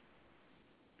 approach.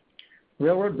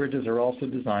 Railroad bridges are also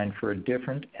designed for a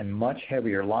different and much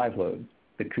heavier live load,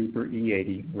 the Cooper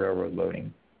E80 railroad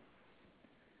loading.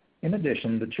 In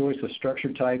addition, the choice of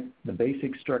structure type, the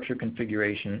basic structure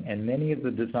configuration, and many of the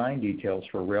design details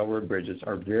for railroad bridges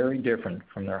are very different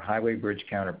from their highway bridge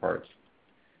counterparts.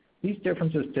 These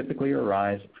differences typically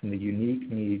arise from the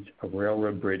unique needs of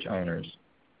railroad bridge owners.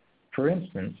 For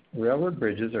instance, railroad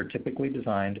bridges are typically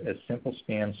designed as simple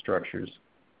span structures.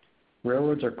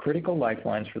 Railroads are critical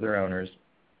lifelines for their owners,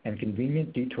 and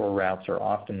convenient detour routes are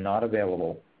often not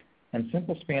available, and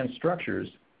simple span structures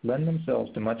lend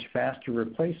themselves to much faster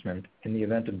replacement in the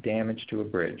event of damage to a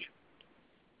bridge.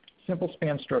 Simple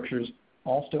span structures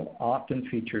also often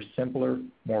feature simpler,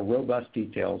 more robust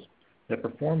details that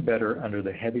perform better under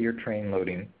the heavier train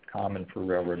loading common for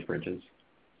railroad bridges.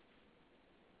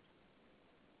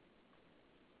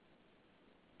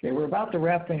 Okay, we're about to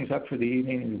wrap things up for the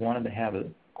evening, and we wanted to have a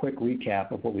quick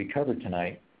recap of what we covered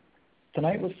tonight.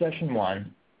 Tonight was Session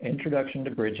 1, Introduction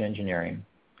to Bridge Engineering.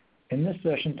 In this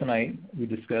session tonight, we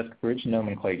discussed bridge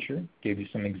nomenclature, gave you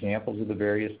some examples of the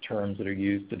various terms that are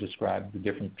used to describe the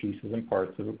different pieces and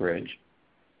parts of a bridge.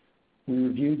 We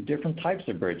reviewed different types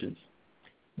of bridges.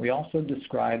 We also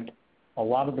described a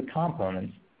lot of the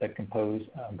components that compose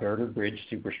a girder bridge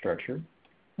superstructure.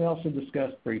 We also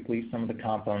discussed briefly some of the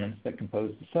components that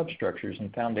compose the substructures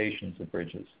and foundations of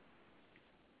bridges.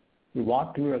 We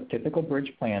walked through a typical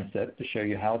bridge plan set to show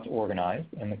you how it's organized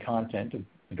and the content of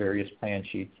the various plan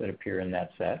sheets that appear in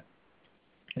that set.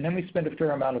 And then we spent a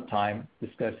fair amount of time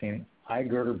discussing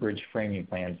I-girder bridge framing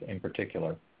plans in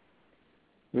particular.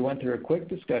 We went through a quick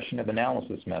discussion of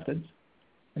analysis methods,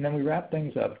 and then we wrapped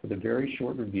things up with a very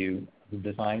short review of the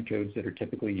design codes that are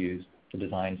typically used to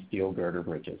design steel girder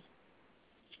bridges.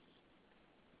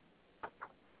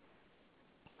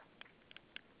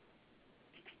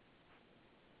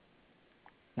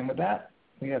 And with that,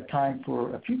 we have time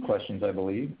for a few questions, I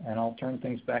believe, and I'll turn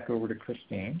things back over to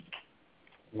Christine.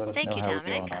 Let us know how we're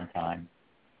doing on time.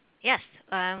 Yes,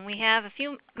 we have a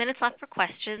few minutes left for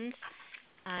questions,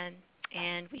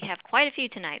 and we have quite a few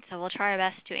tonight, so we'll try our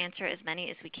best to answer as many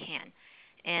as we can.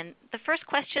 And the first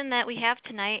question that we have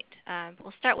tonight,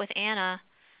 we'll start with Anna.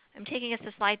 I'm taking us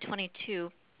to slide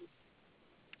 22.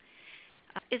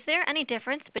 Is there any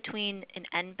difference between an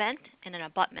end bent and an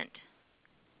abutment?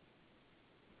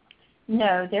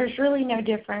 No, there's really no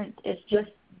difference. It's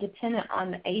just dependent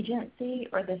on the agency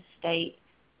or the state.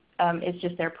 It's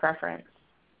just their preference.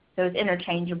 So it's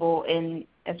interchangeable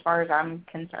as far as I'm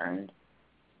concerned.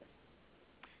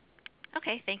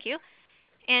 Okay, thank you.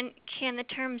 And can the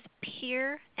terms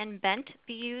pier and bent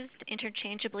be used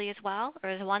interchangeably as well, or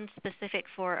is one specific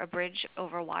for a bridge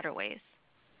over waterways?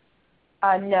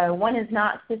 No, one is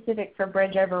not specific for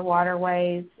bridge over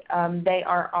waterways. They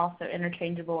are also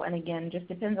interchangeable, and again, just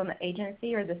depends on the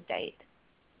agency or the state.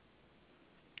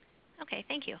 Okay,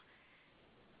 thank you.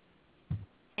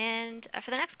 And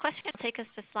for the next question, it'll take us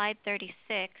to slide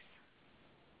 36.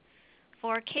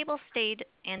 For cable-stayed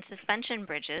and suspension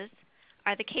bridges,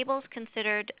 are the cables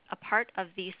considered a part of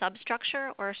the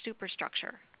substructure or a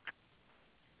superstructure?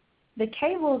 The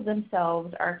cables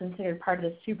themselves are considered part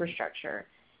of the superstructure.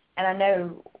 And I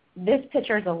know this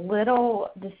picture is a little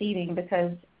deceiving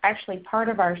because actually part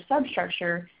of our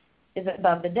substructure is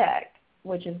above the deck,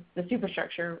 which is the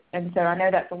superstructure. And so I know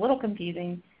that's a little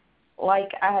confusing. Like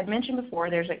I had mentioned before,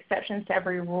 there's exceptions to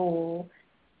every rule.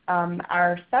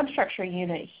 Our substructure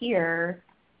unit here,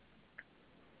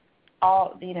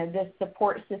 this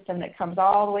support system that comes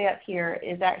all the way up here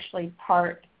is actually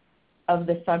part of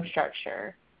the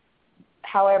substructure.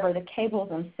 However, the cables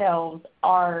themselves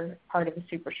are part of the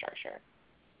superstructure.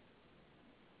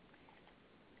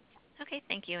 Okay,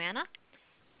 thank you, Anna.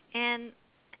 And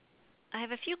I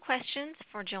have a few questions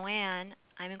for Joanne.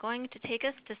 I'm going to take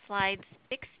us to slide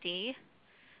 60,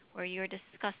 where you're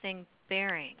discussing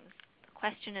bearings. The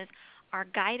question is, are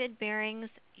guided bearings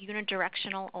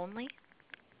unidirectional only?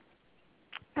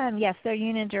 Yes, they're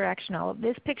unidirectional.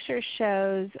 This picture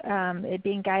shows it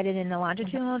being guided in the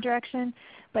longitudinal direction,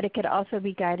 but it could also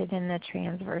be guided in the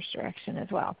transverse direction as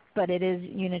well. But it is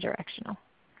unidirectional.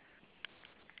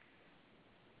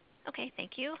 Okay,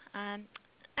 thank you.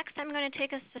 Next, I'm going to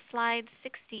take us to slide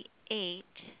 68,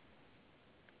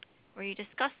 where you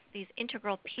discuss these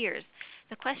integral piers.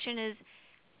 The question is,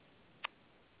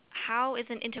 how is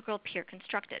an integral pier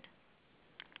constructed?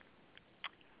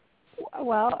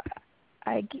 Well,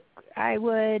 I guess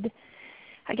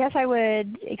I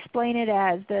would explain it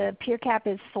as the pier cap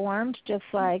is formed just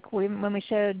like when we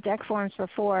showed deck forms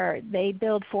before. They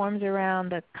build forms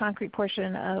around the concrete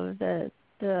portion of the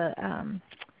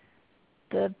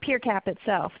pier cap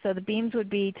itself. So the beams would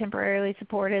be temporarily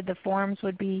supported, the forms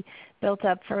would be built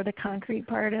up for the concrete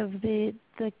part of the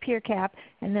pier cap,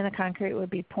 and then the concrete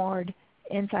would be poured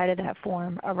inside of that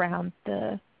form around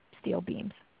the steel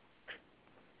beams.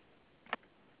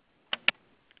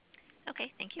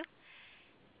 Okay, thank you.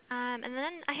 And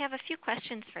then I have a few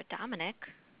questions for Dominic.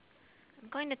 I'm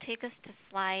going to take us to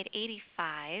slide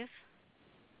 85.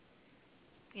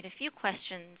 We had a few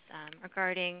questions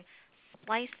regarding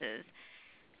splices.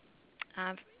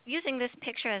 Using this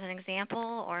picture as an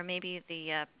example, or maybe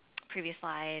the previous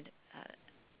slide,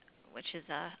 which is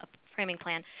a framing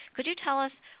plan, could you tell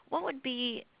us what would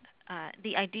be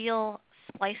the ideal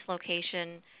splice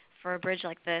location for a bridge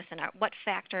like this, and what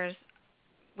factors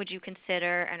would you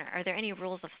consider, and are there any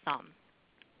rules of thumb?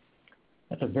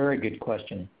 That's a very good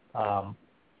question.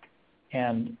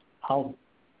 And I'll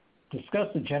discuss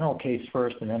the general case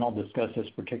first, and then I'll discuss this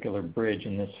particular bridge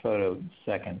in this photo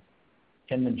second.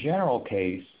 In the general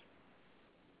case,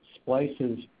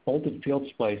 splices, bolted field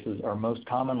splices, are most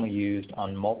commonly used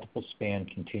on multiple span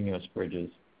continuous bridges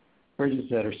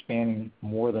that are spanning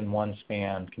more than one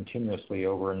span continuously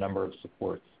over a number of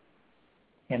supports.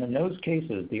 And in those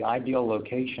cases, the ideal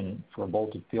location for a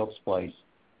bolted field splice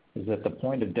is at the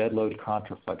point of dead load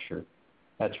contraflexure.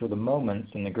 That's where the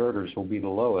moments in the girders will be the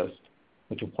lowest,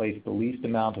 which will place the least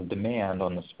amount of demand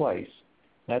on the splice.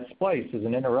 That splice is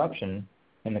an interruption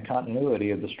in the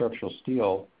continuity of the structural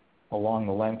steel along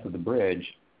the length of the bridge.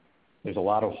 There's a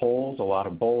lot of holes, a lot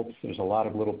of bolts, there's a lot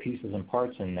of little pieces and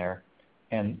parts in there,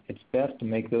 and it's best to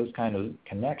make those kind of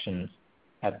connections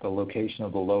at the location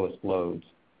of the lowest loads.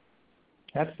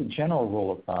 That's the general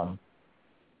rule of thumb.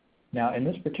 Now, in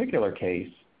this particular case,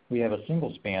 we have a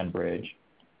single span bridge,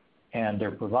 and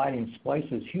they're providing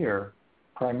splices here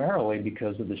primarily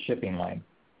because of the shipping length.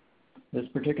 This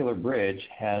particular bridge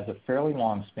has a fairly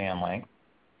long span length.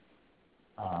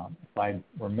 If I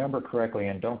remember correctly,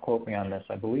 and don't quote me on this,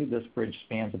 I believe this bridge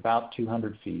spans about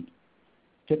 200 feet.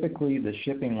 Typically, the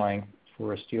shipping length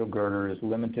for a steel girder is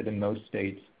limited in most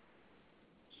states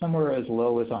somewhere as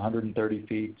low as 130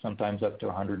 feet, sometimes up to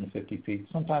 150 feet,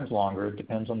 sometimes longer. It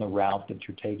depends on the route that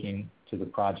you're taking to the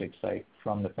project site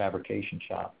from the fabrication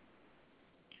shop.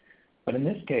 But in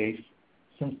this case,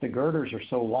 since the girders are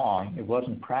so long, it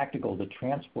wasn't practical to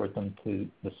transport them to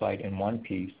the site in one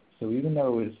piece. So even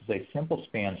though this is a simple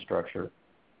span structure,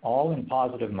 all in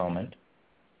positive moment,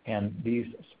 and these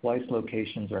splice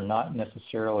locations are not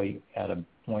necessarily at a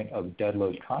point of dead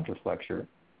load contraflexure,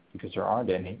 because there aren't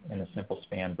any in a simple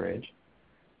span bridge.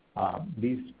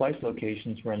 These splice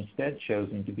locations were instead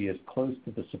chosen to be as close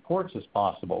to the supports as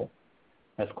possible,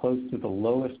 as close to the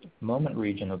lowest moment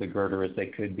region of the girder as they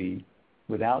could be,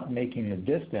 without making the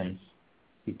distance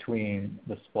between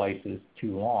the splices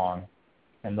too long,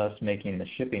 and thus making the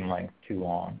shipping length too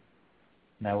long.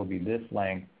 And that would be this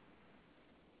length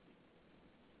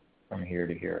from here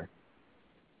to here.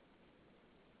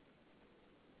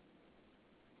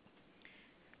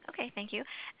 Okay, thank you.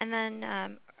 And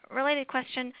then related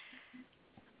question,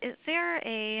 is there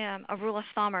a rule of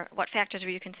thumb, or what factors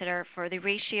would you consider for the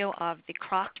ratio of the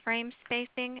cross frame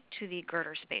spacing to the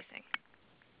girder spacing?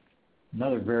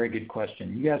 Another very good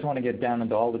question. You guys want to get down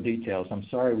into all the details. I'm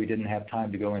sorry we didn't have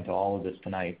time to go into all of this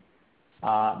tonight.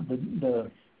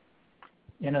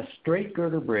 In a straight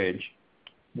girder bridge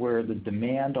where the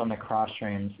demand on the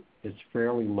crossframes is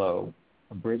fairly low,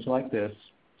 a bridge like this,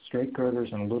 straight girders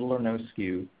and little or no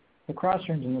skew, the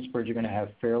crossframes in this bridge are going to have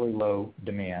fairly low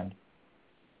demand.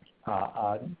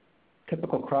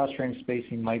 Typical crossframe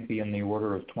spacing might be in the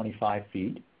order of 25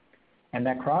 feet, and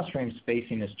that crossframe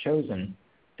spacing is chosen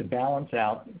to balance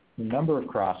out the number of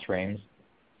crossframes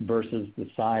versus the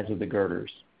size of the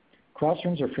girders.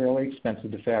 Crossframes are fairly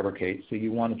expensive to fabricate, so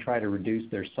you want to try to reduce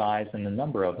their size and the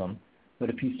number of them, but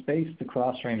if you space the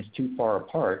crossframes too far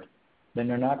apart, then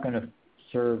they're not going to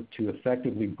serve to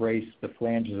effectively brace the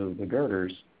flanges of the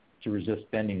girders to resist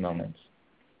bending moments.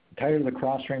 The tighter the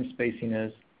crossframe spacing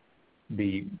is,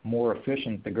 the more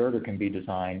efficient the girder can be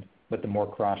designed, but the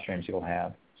more crossframes you'll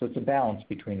have. So it's a balance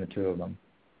between the two of them.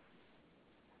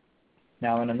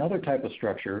 Now in another type of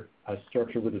structure, a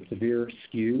structure with a severe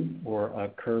skew or a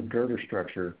curved girder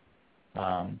structure,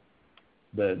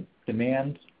 the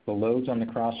demands, the loads on the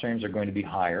crossframes are going to be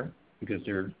higher because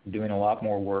they're doing a lot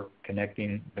more work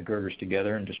connecting the girders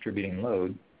together and distributing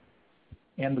load.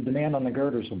 And the demand on the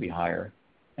girders will be higher.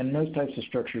 And in those types of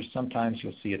structures, sometimes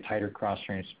you'll see a tighter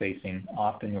crossframe spacing.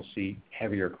 Often you'll see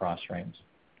heavier crossframes.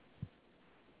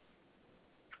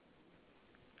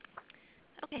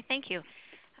 Okay, thank you.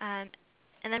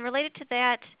 And then related to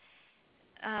that,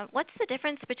 what's the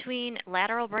difference between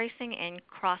lateral bracing and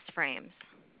cross frames?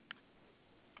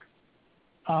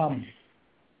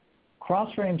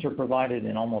 Cross frames are provided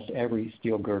in almost every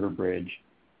steel girder bridge.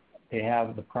 They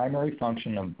have the primary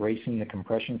function of bracing the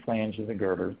compression flange of the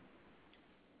girder.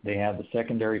 They have the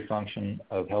secondary function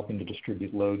of helping to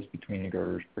distribute loads between the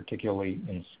girders, particularly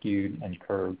in skewed and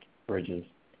curved bridges.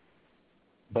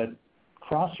 But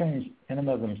cross frames in and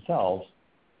of themselves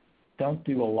don't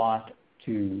do a lot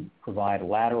to provide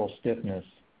lateral stiffness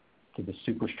to the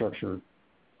superstructure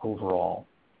overall.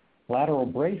 Lateral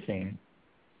bracing,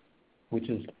 which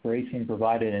is bracing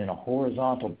provided in a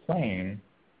horizontal plane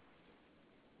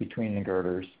between the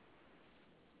girders,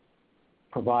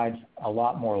 provides a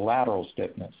lot more lateral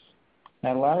stiffness.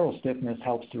 That lateral stiffness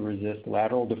helps to resist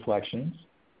lateral deflections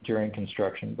during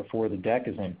construction before the deck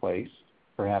is in place,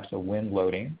 perhaps a wind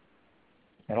loading.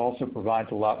 It also provides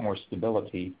a lot more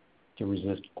stability to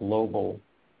resist global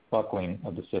buckling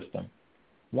of the system.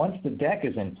 Once the deck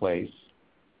is in place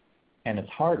and it's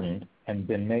hardened and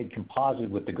been made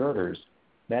composite with the girders,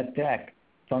 that deck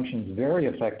functions very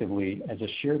effectively as a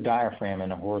shear diaphragm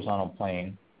in a horizontal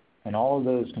plane, and all of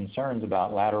those concerns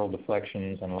about lateral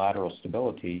deflections and lateral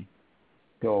stability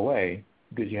go away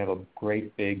because you have a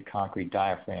great big concrete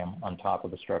diaphragm on top of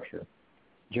the structure.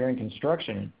 During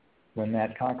construction, when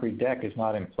that concrete deck is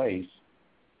not in place,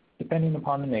 depending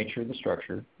upon the nature of the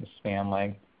structure, the span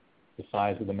length, the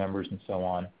size of the members, and so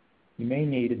on, you may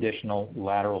need additional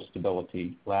lateral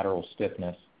stability, lateral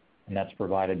stiffness, and that's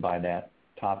provided by that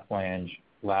top flange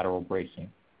lateral bracing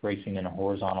in a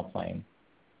horizontal plane.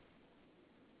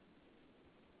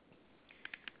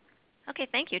 Okay,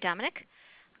 thank you, Dominic.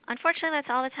 Unfortunately, that's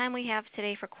all the time we have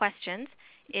today for questions.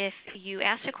 If you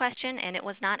asked a question and it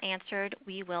was not answered,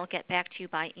 we will get back to you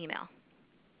by email.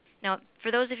 Now,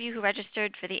 for those of you who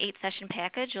registered for the 8-session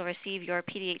package, you'll receive your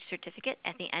PDH certificate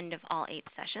at the end of all 8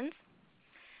 sessions.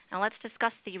 Now let's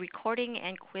discuss the recording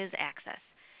and quiz access.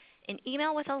 An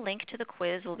email with a link to the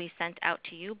quiz will be sent out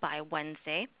to you by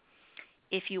Wednesday.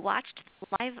 If you watched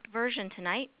the live version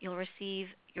tonight, you'll receive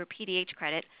your PDH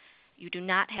credit. You do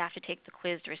not have to take the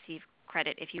quiz to receive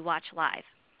credit if you watch live,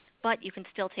 but you can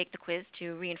still take the quiz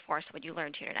to reinforce what you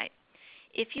learned here tonight.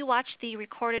 If you watch the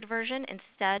recorded version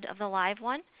instead of the live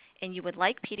one and you would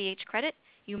like PDH credit,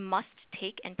 you must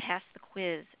take and pass the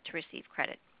quiz to receive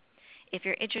credit. If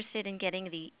you're interested in getting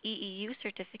the EEU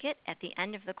certificate at the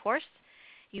end of the course,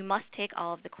 you must take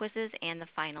all of the quizzes and the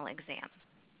final exam.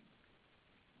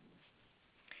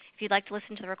 If you'd like to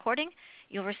listen to the recording,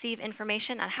 you'll receive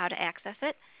information on how to access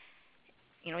it,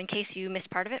 in case you missed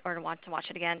part of it or want to watch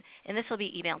it again, and this will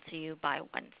be emailed to you by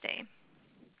Wednesday.